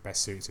ones that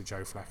best suit to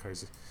Joe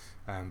Flacco's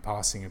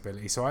passing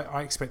ability. So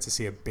I expect to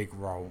see a big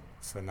role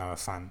for Noah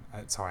Fant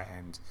at tight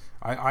end.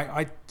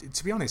 I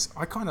to be honest,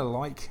 I kind of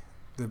like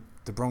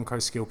the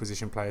Broncos skill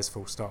position players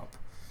full stop.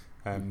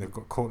 They've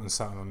got Cortland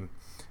Sutton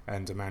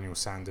and Emmanuel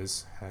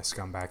Sanders,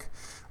 scumbag,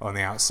 on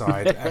the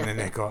outside, and then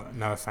they've got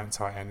Noah Fant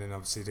tight end, and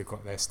obviously they've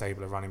got their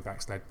stable of running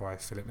backs led by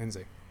Philip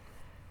Lindsay.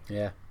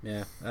 Yeah.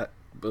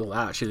 Well,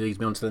 that actually leads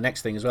me on to the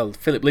next thing as well.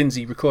 Philip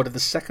Lindsay recorded the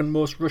second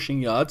most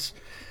rushing yards,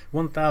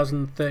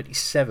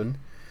 1,037,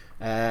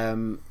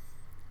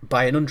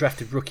 by an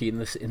undrafted rookie in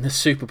the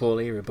Super Bowl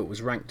era, but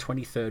was ranked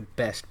 23rd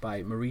best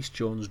by Maurice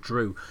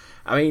Jones-Drew.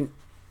 I mean,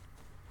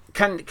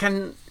 can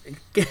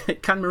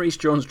Maurice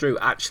Jones-Drew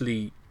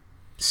actually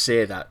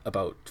say that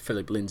about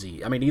Philip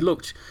Lindsay? I mean, he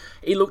looked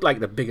like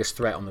the biggest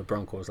threat on the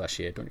Broncos last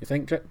year, don't you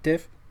think,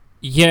 Dave?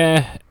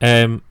 Yeah,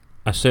 I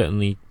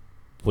certainly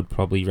would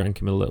probably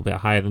rank him a little bit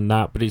higher than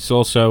that, but it's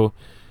also,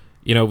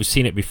 we've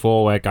seen it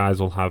before where guys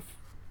will have,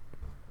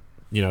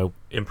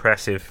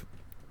 impressive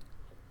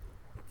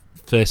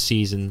first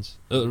seasons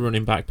at the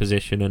running back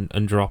position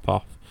and drop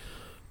off.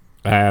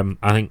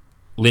 I think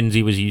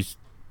Lindsay was used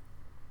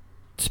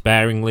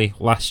sparingly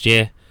last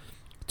year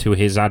to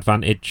his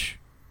advantage,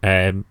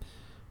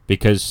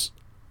 because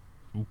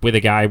with a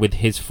guy with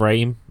his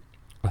frame,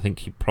 I think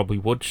he probably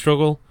would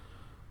struggle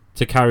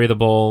to carry the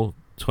ball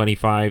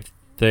 25-30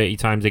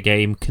 times a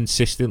game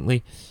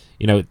consistently.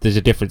 There's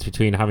a difference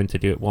between having to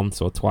do it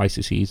once or twice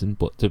a season,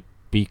 but to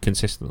be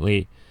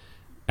consistently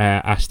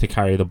asked to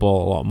carry the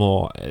ball a lot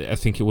more, I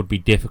think it would be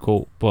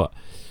difficult. But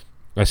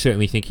I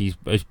certainly think he's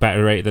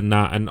better rated than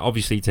that, and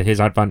obviously to his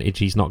advantage,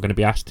 he's not going to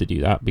be asked to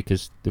do that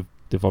because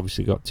they've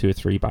obviously got 2 or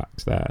 3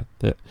 backs there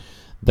that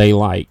they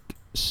like.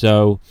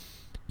 So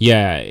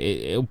yeah,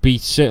 it'll be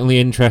certainly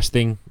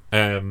interesting.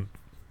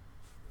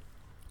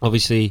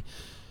 Obviously,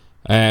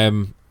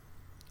 again,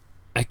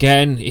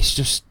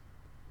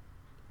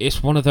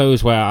 it's one of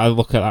those where I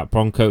look at that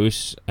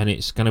Broncos and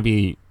it's going to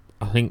be,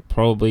 I think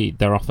probably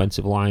their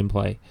offensive line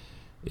play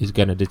is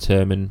going to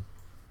determine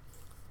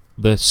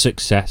the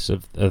success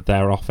of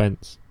their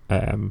offense,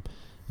 and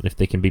if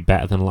they can be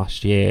better than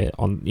last year.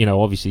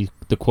 Obviously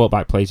the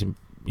quarterback play is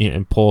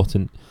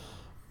important,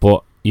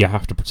 but you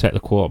have to protect the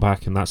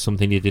quarterback, and that's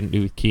something they didn't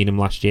do with Keenum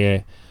last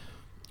year.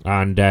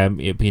 And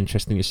it'd be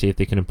interesting to see if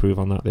they can improve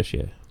on that this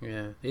year.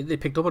 Yeah, they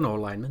picked up an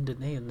O-lineman,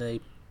 didn't they, in the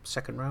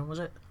second round, was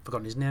it? I've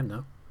forgotten his name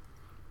now.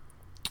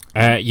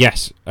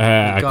 Yes.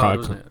 I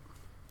can't.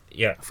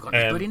 Yeah. I've forgotten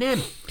his bloody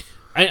name.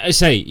 I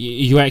say,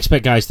 you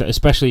expect guys that,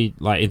 especially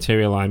like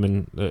interior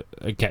linemen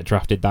that get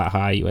drafted that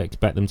high, you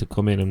expect them to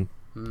come in and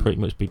pretty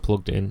much be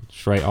plugged in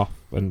straight off.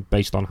 And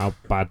based on how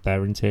bad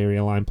their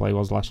interior line play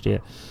was last year,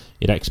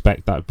 you'd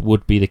expect that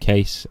would be the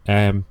case.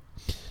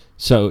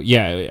 So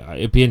yeah,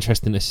 it'd be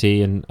interesting to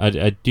see, and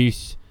I do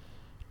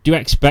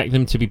expect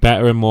them to be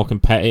better and more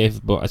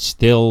competitive, but I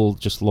still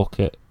just look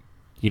at,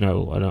 and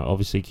I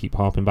obviously keep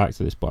harping back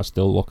to this, but I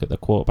still look at the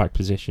quarterback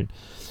position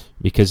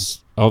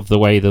because of the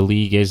way the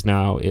league is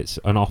now. It's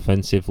an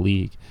offensive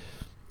league,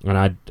 and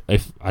I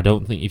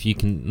don't think if you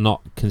can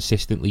not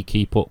consistently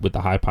keep up with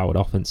the high-powered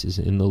offenses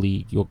in the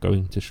league, you're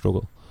going to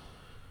struggle.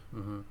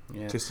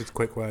 Yeah. Just a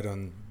quick word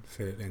on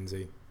Philip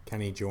Lindsay.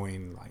 Can he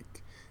join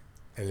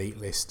elite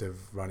list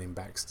of running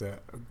backs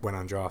that went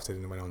undrafted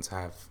and went on to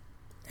have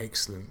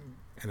excellent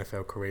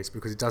NFL careers?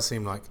 Because it does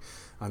seem like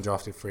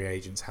undrafted free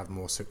agents have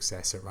more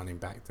success at running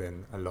back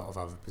than a lot of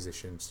other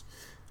positions,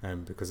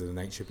 because of the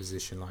nature of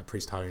position, like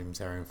Priest Holmes,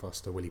 Arian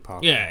Foster, Willie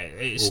Parker. Yeah,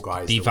 it's all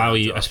guys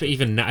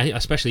devalued,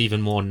 especially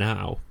even more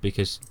now,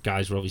 because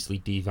guys are obviously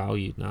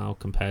devalued now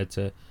compared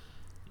to,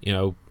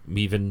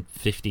 even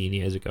 15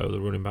 years ago.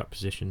 The running back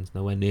position's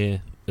nowhere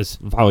near as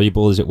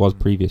valuable as it was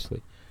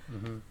previously.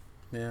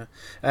 Yeah.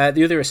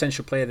 The other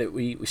essential player that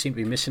we seem to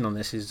be missing on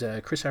this is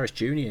Chris Harris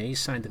Jr. He's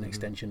signed an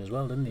extension as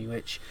well, didn't he?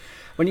 Which,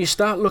 when you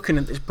start looking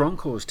at this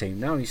Broncos team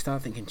now, you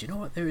start thinking, do you know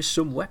what? There is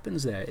some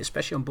weapons there,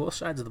 especially on both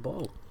sides of the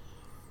ball.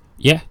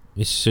 Yeah,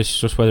 it's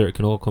just whether it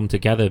can all come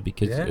together.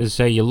 Because, as I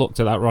say, you looked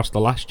at that roster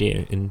last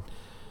year, and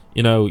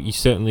you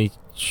certainly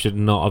should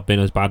not have been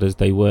as bad as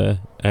they were.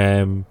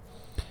 And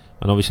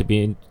obviously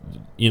being,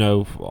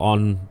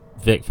 on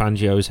Vic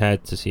Fangio's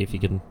head to see if he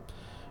can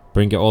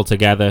bring it all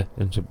together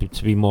and to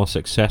be more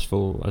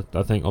successful.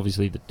 I think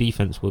obviously the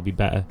defense will be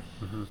better,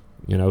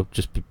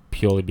 just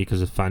purely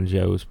because of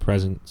Fangio's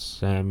presence.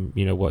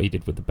 What he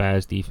did with the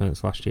Bears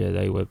defense last year,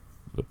 they were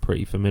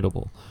pretty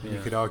formidable. You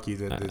could argue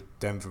that the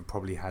Denver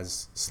probably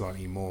has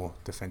slightly more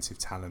defensive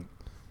talent,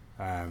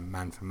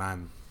 man for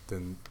man,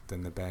 than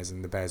the Bears,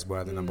 and the Bears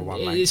were the number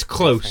one. It's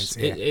close.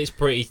 It's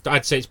pretty.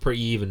 I'd say it's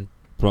pretty even,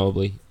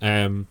 probably.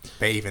 But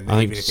even I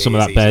think if some it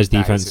of is that Bears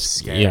even, defense, that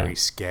is a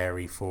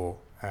scary four.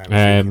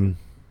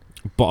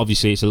 But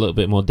obviously it's a little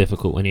bit more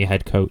difficult when you're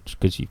head coach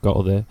because you've got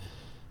other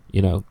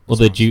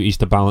duties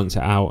to balance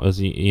it out. As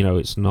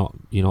it's not,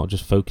 you're not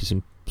just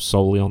focusing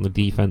solely on the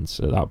defense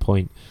at that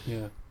point.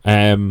 Yeah.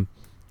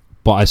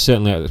 But I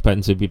certainly expect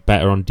them to be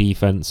better on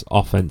defense.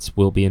 Offense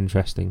will be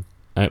interesting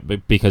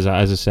because,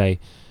 as I say,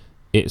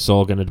 it's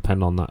all going to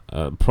depend on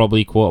that.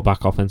 Probably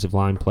quarterback, offensive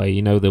line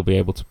play. They'll be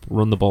able to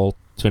run the ball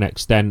to an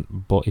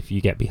extent, but if you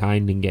get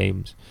behind in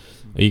games,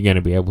 are you going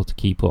to be able to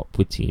keep up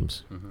with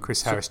teams?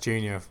 Chris Harris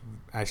Jr.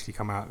 actually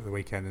come out at the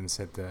weekend and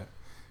said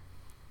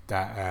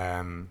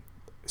that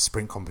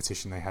sprint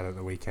competition they had at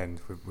the weekend,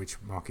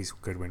 which Marquise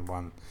Goodwin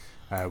won,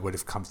 would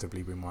have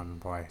comfortably been won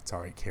by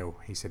Tyreek Hill.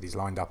 He said he's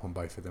lined up on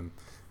both of them,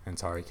 and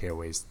Tyreek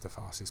Hill is the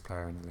fastest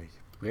player in the league.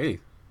 Really?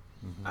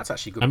 That's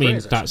actually good. I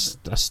mean, praise,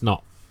 that's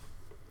not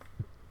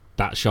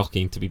that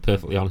shocking, to be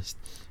perfectly honest.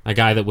 A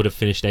guy that would have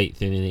finished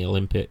 8th in the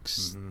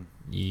Olympics,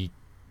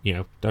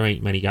 there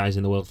ain't many guys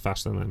in the world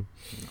faster than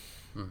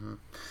him.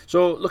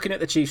 So, looking at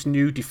the Chiefs'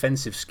 new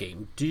defensive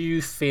scheme, do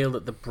you feel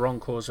that the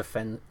Broncos'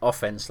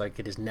 offense, like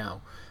it is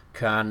now,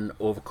 can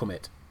overcome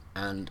it?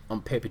 And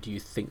on paper, do you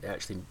think they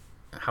actually?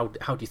 How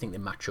do you think they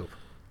match up?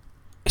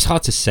 It's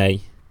hard to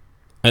say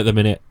at the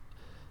minute.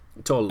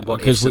 It's all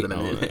what ifs at the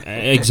minute.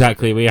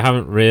 Exactly, we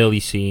haven't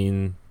really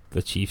seen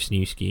the Chiefs'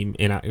 new scheme.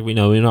 We've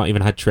not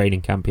even had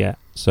training camp yet,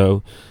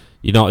 so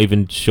you're not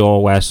even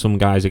sure where some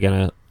guys are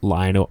going to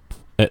line up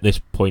at this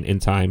point in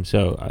time.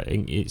 So I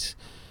think it's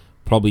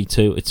probably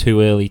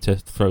too early to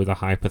throw the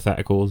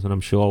hypotheticals, and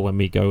I'm sure when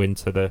we go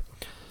into the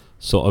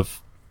sort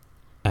of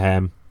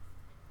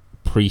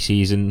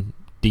pre-season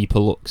deeper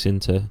looks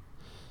into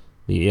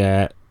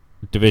the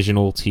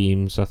divisional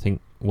teams, I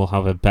think we'll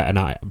have a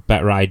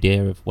better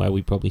idea of where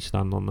we probably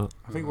stand on that.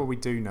 I think what we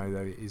do know,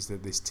 though, is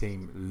that this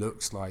team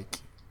looks like,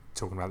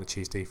 talking about the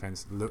Chiefs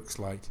defense, looks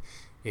like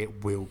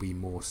it will be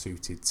more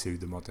suited to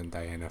the modern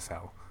day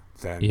NFL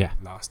than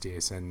last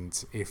year's.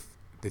 And if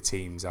the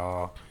teams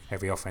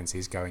every offense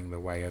is going the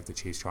way of the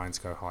Chiefs trying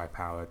to go high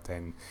powered,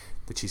 then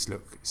the Chiefs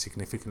look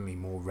significantly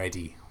more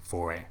ready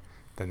for it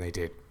than they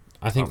did.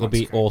 I think they'll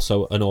be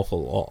also an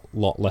awful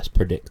lot less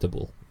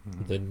predictable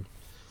than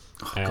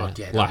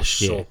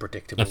last year. So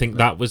predictable. I think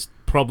that was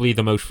probably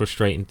the most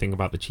frustrating thing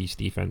about the Chiefs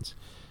defense.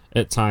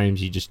 At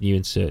times, you just knew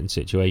in certain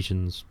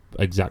situations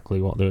exactly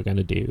what they were going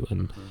to do,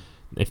 and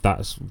if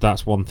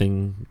that's one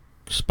thing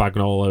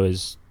Spagnuolo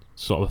is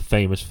sort of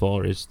famous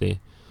for, is the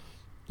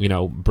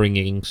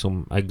bringing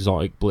some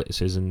exotic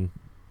blitzes and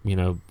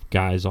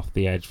guys off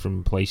the edge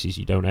from places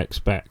you don't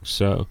expect.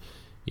 So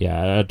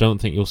yeah, I don't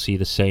think you'll see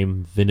the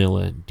same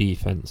vanilla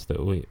defense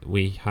that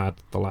we had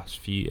the last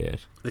few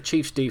years. The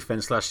Chiefs'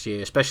 defense last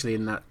year, especially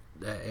in that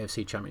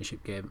AFC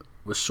Championship game,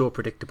 was so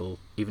predictable.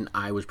 Even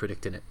I was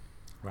predicting it.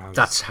 Wow.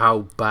 That's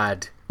how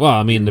bad. Well,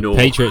 I mean, the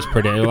Patriots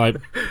predicted, like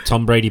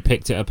Tom Brady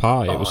picked it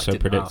apart. It was so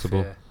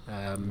predictable.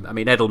 I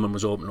mean, Edelman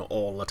was open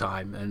all the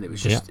time, and it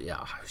was just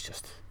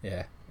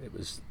it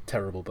was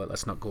terrible. But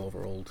let's not go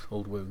over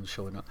old wounds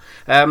showing up.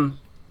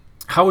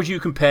 How would you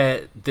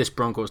compare this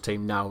Broncos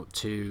team now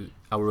to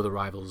our other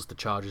rivals, the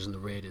Chargers and the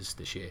Raiders,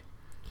 this year?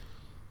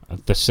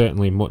 They're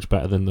certainly much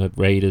better than the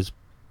Raiders,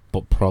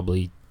 but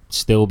probably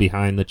still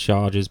behind the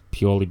Chargers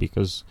purely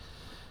because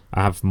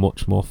I have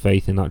much more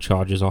faith in that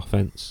Chargers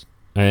offense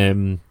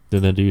than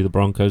I do the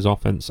Broncos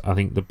offense. I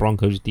think the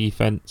Broncos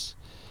defense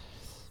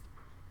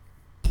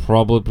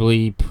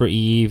probably pretty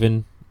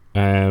even.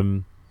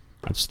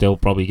 I'd still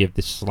probably give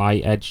this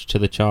slight edge to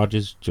the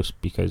Chargers just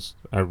because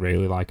I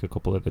really like a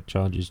couple of the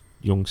Chargers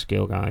young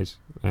skill guys.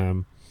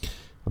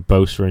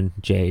 Bosa and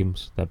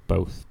James, they're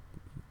both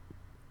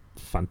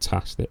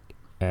fantastic.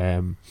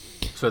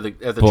 So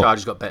the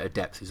Chargers got better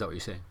depth, is that what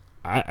you're saying?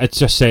 I'd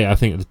just say I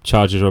think the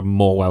Chargers are a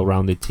more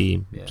well-rounded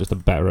team, just a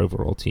better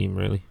overall team,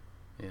 really.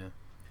 Yeah.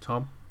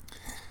 Tom?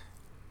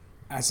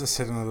 As I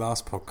said on the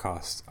last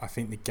podcast, I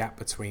think the gap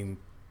between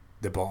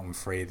the bottom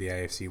three of the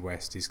AFC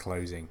West is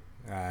closing.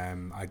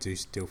 I do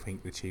still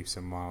think the Chiefs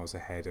are miles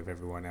ahead of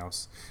everyone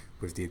else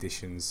with the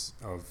additions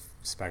of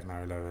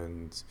Spagnuolo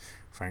and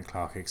Frank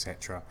Clark,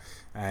 etc.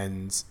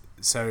 And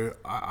So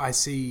I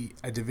see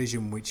a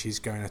division which is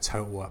going to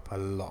total up a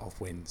lot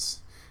of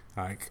wins.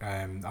 Like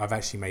I've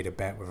actually made a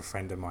bet with a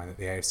friend of mine that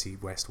the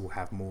AFC West will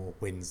have more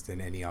wins than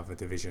any other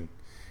division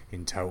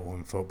in total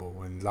in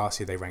football. And last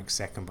year they ranked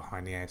second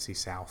behind the AFC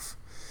South.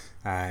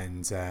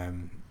 And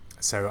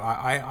so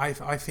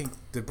I think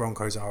the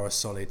Broncos are a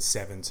solid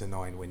 7 to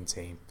 9 win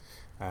team.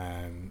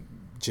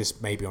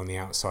 Just maybe on the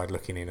outside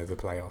looking in of the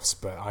playoffs,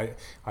 but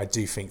I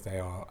do think they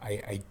are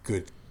a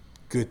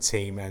good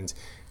team. And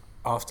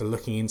after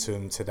looking into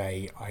them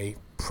today, I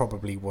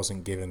probably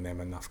wasn't giving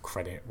them enough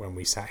credit when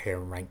we sat here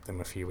and ranked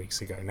them a few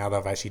weeks ago. Now that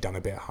I've actually done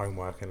a bit of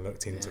homework and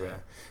looked into it,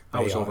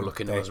 I was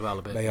overlooking them as well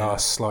a bit. They are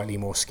slightly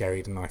more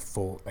scary than I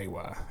thought they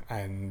were,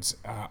 and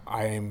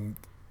I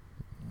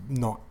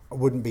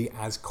wouldn't be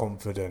as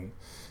confident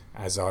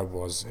as I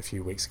was a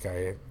few weeks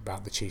ago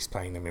about the Chiefs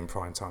playing them in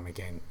prime time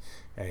again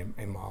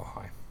in Mile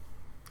High.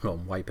 Well,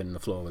 I'm wiping the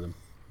floor with them.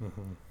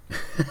 Mm-hmm.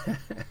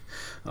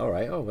 All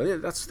right. Oh, well,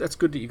 that's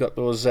good that you got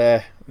those.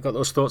 We got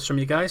those thoughts from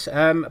you guys.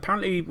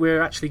 Apparently,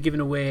 we're actually giving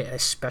away a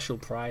special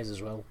prize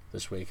as well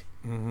this week.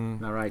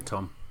 Mm-hmm. All right,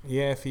 Tom.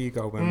 Yeah, for you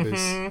gold members.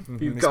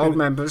 Mm-hmm. You gold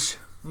members.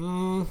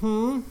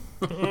 Mm-hmm.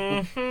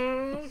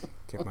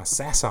 Get my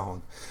sass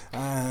on.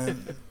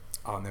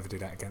 I'll never do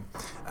that again.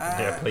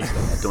 Yeah,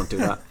 please Don't do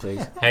that,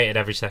 please. hated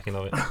every second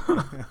of it.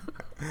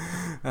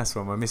 That's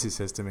what my missus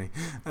says to me.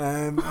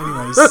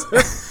 Anyways.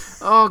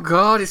 Oh,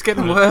 God, it's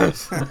getting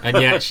worse. And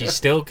yet she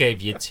still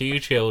gave you 2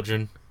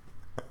 children.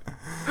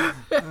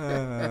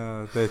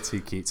 They're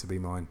too cute to be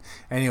mine.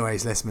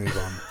 Anyways, let's move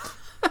on.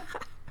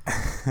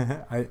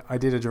 I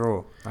did a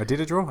draw. I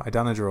done a draw.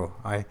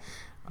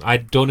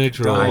 I'd done a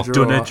draw.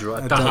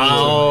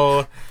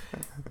 Oh.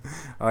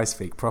 I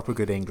speak proper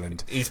good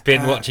England. He's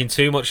been watching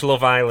too much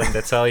Love Island,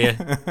 I tell you.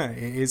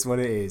 It is what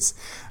it is.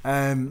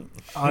 I've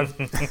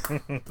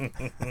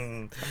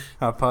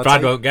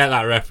Brad won't get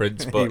that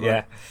reference, but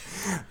yeah.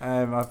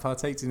 I've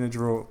partaken in a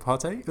draw.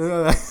 Can't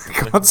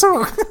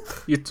talk.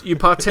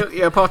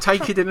 You're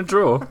partaking in a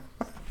draw?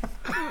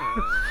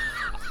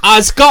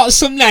 I've got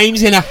some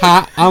names in a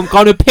hat. I'm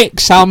going to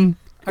pick some.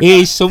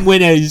 Here's some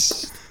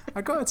winners.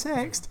 I got a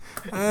text.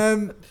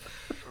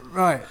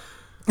 Right.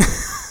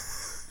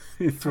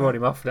 You're throwing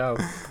him off now.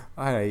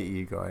 I hate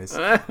you guys.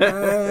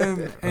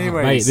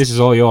 Anyways, mate, this is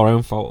all your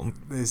own fault.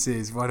 This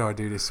is. Why do I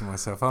do this to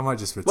myself? I might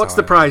just retire. What's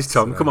the prize,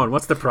 Tom? Come on,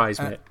 what's the prize,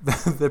 mate?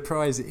 The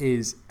prize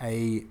is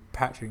a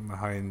Patrick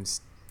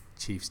Mahomes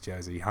Chiefs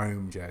jersey,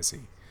 home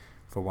jersey,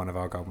 for one of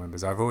our gold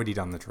members. I've already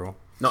done the draw.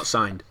 Not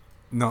signed.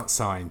 Not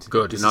signed.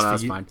 Good.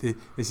 That's fine.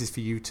 This is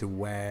for you to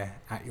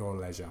wear at your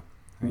leisure.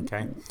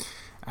 Okay.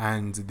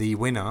 And the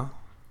winner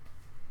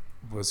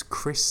was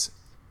Chris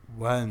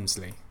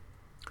Wormsley.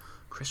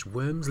 Chris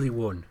Wormsley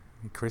won.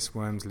 Chris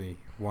Wormsley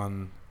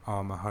won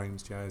our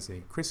Mahomes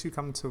jersey. Chris, who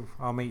come to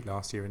our meet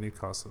last year in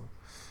Newcastle.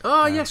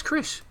 Oh, yes,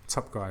 Chris.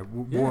 Top guy.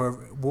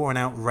 Wore an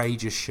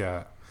outrageous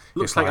shirt.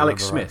 Looks like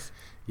Alex Smith.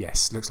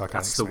 Yes, looks like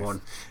Alex Smith. That's the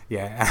one.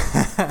 Yeah.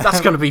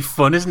 That's going to be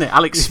fun, isn't it?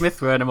 Alex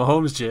Smith wearing a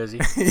Mahomes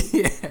jersey.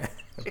 Yeah.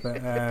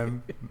 But,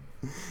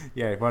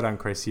 yeah, well done,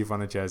 Chris. You've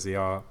won a jersey.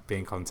 I'll be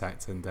in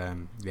contact, and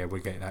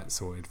we'll get that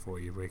sorted for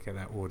you. We'll get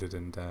that ordered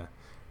and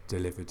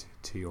delivered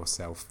to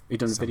yourself. You've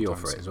done a video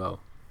for it as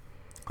well.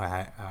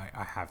 I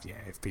have, yeah.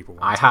 If people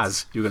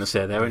want you're going to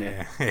say there, aren't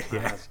you?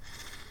 Yeah.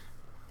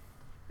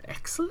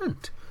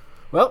 Excellent.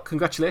 Well,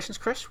 congratulations,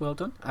 Chris. Well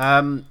done.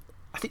 I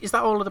think, is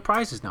that all of the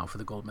prizes now for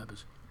the gold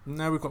members?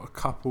 No, we've got a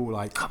couple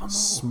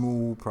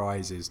small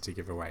prizes to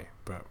give away,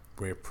 but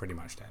we're pretty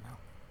much there now.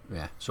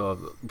 Yeah, so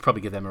we'll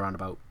probably give them around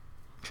about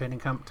training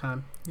camp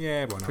time.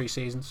 Yeah, why not?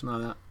 Pre-season, something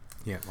like that.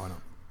 Yeah, why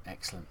not?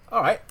 Excellent.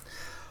 All right.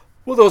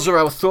 Well, those are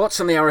our thoughts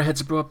on the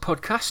Arrowheads Abroad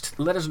podcast.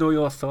 Let us know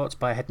your thoughts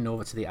by heading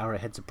over to the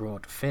Arrowheads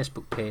Abroad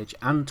Facebook page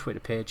and Twitter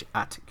page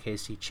at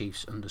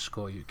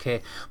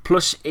KCChiefs_UK.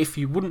 Plus, if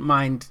you wouldn't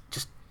mind,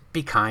 just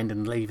be kind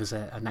and leave us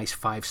a nice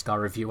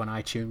 5-star review on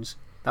iTunes.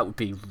 That would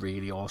be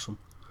really awesome.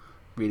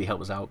 Really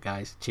help us out,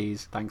 guys.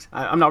 Cheers. Thanks.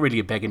 I'm not really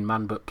a begging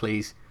man, but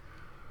please.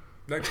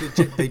 Like,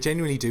 they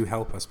genuinely do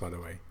help us, by the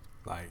way.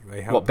 Like,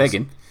 they help. What,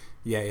 begging?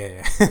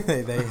 Yeah.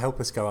 They help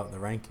us go up the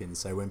rankings.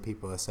 So when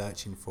people are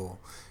searching for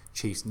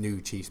new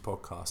Chiefs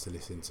podcast to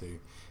listen to,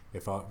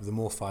 the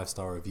more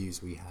 5-star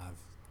reviews we have,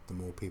 the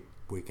more people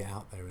we get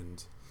out there,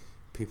 and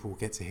people will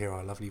get to hear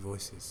our lovely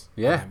voices.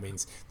 Yeah, and that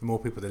means the more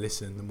people that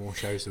listen, the more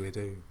shows that we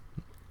do,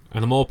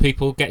 and the more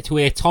people get to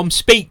hear Tom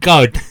speak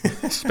good.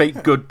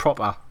 Speak good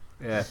proper.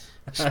 Yeah.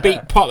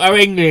 Speak proper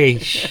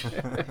English.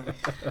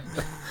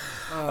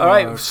 All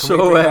right, so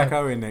we bring back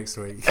Owen next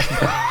week.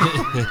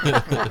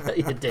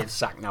 You're dead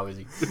sack now, is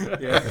he?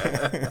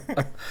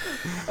 Yeah.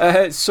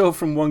 So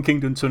from one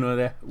kingdom to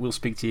another, we'll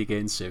speak to you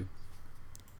again soon.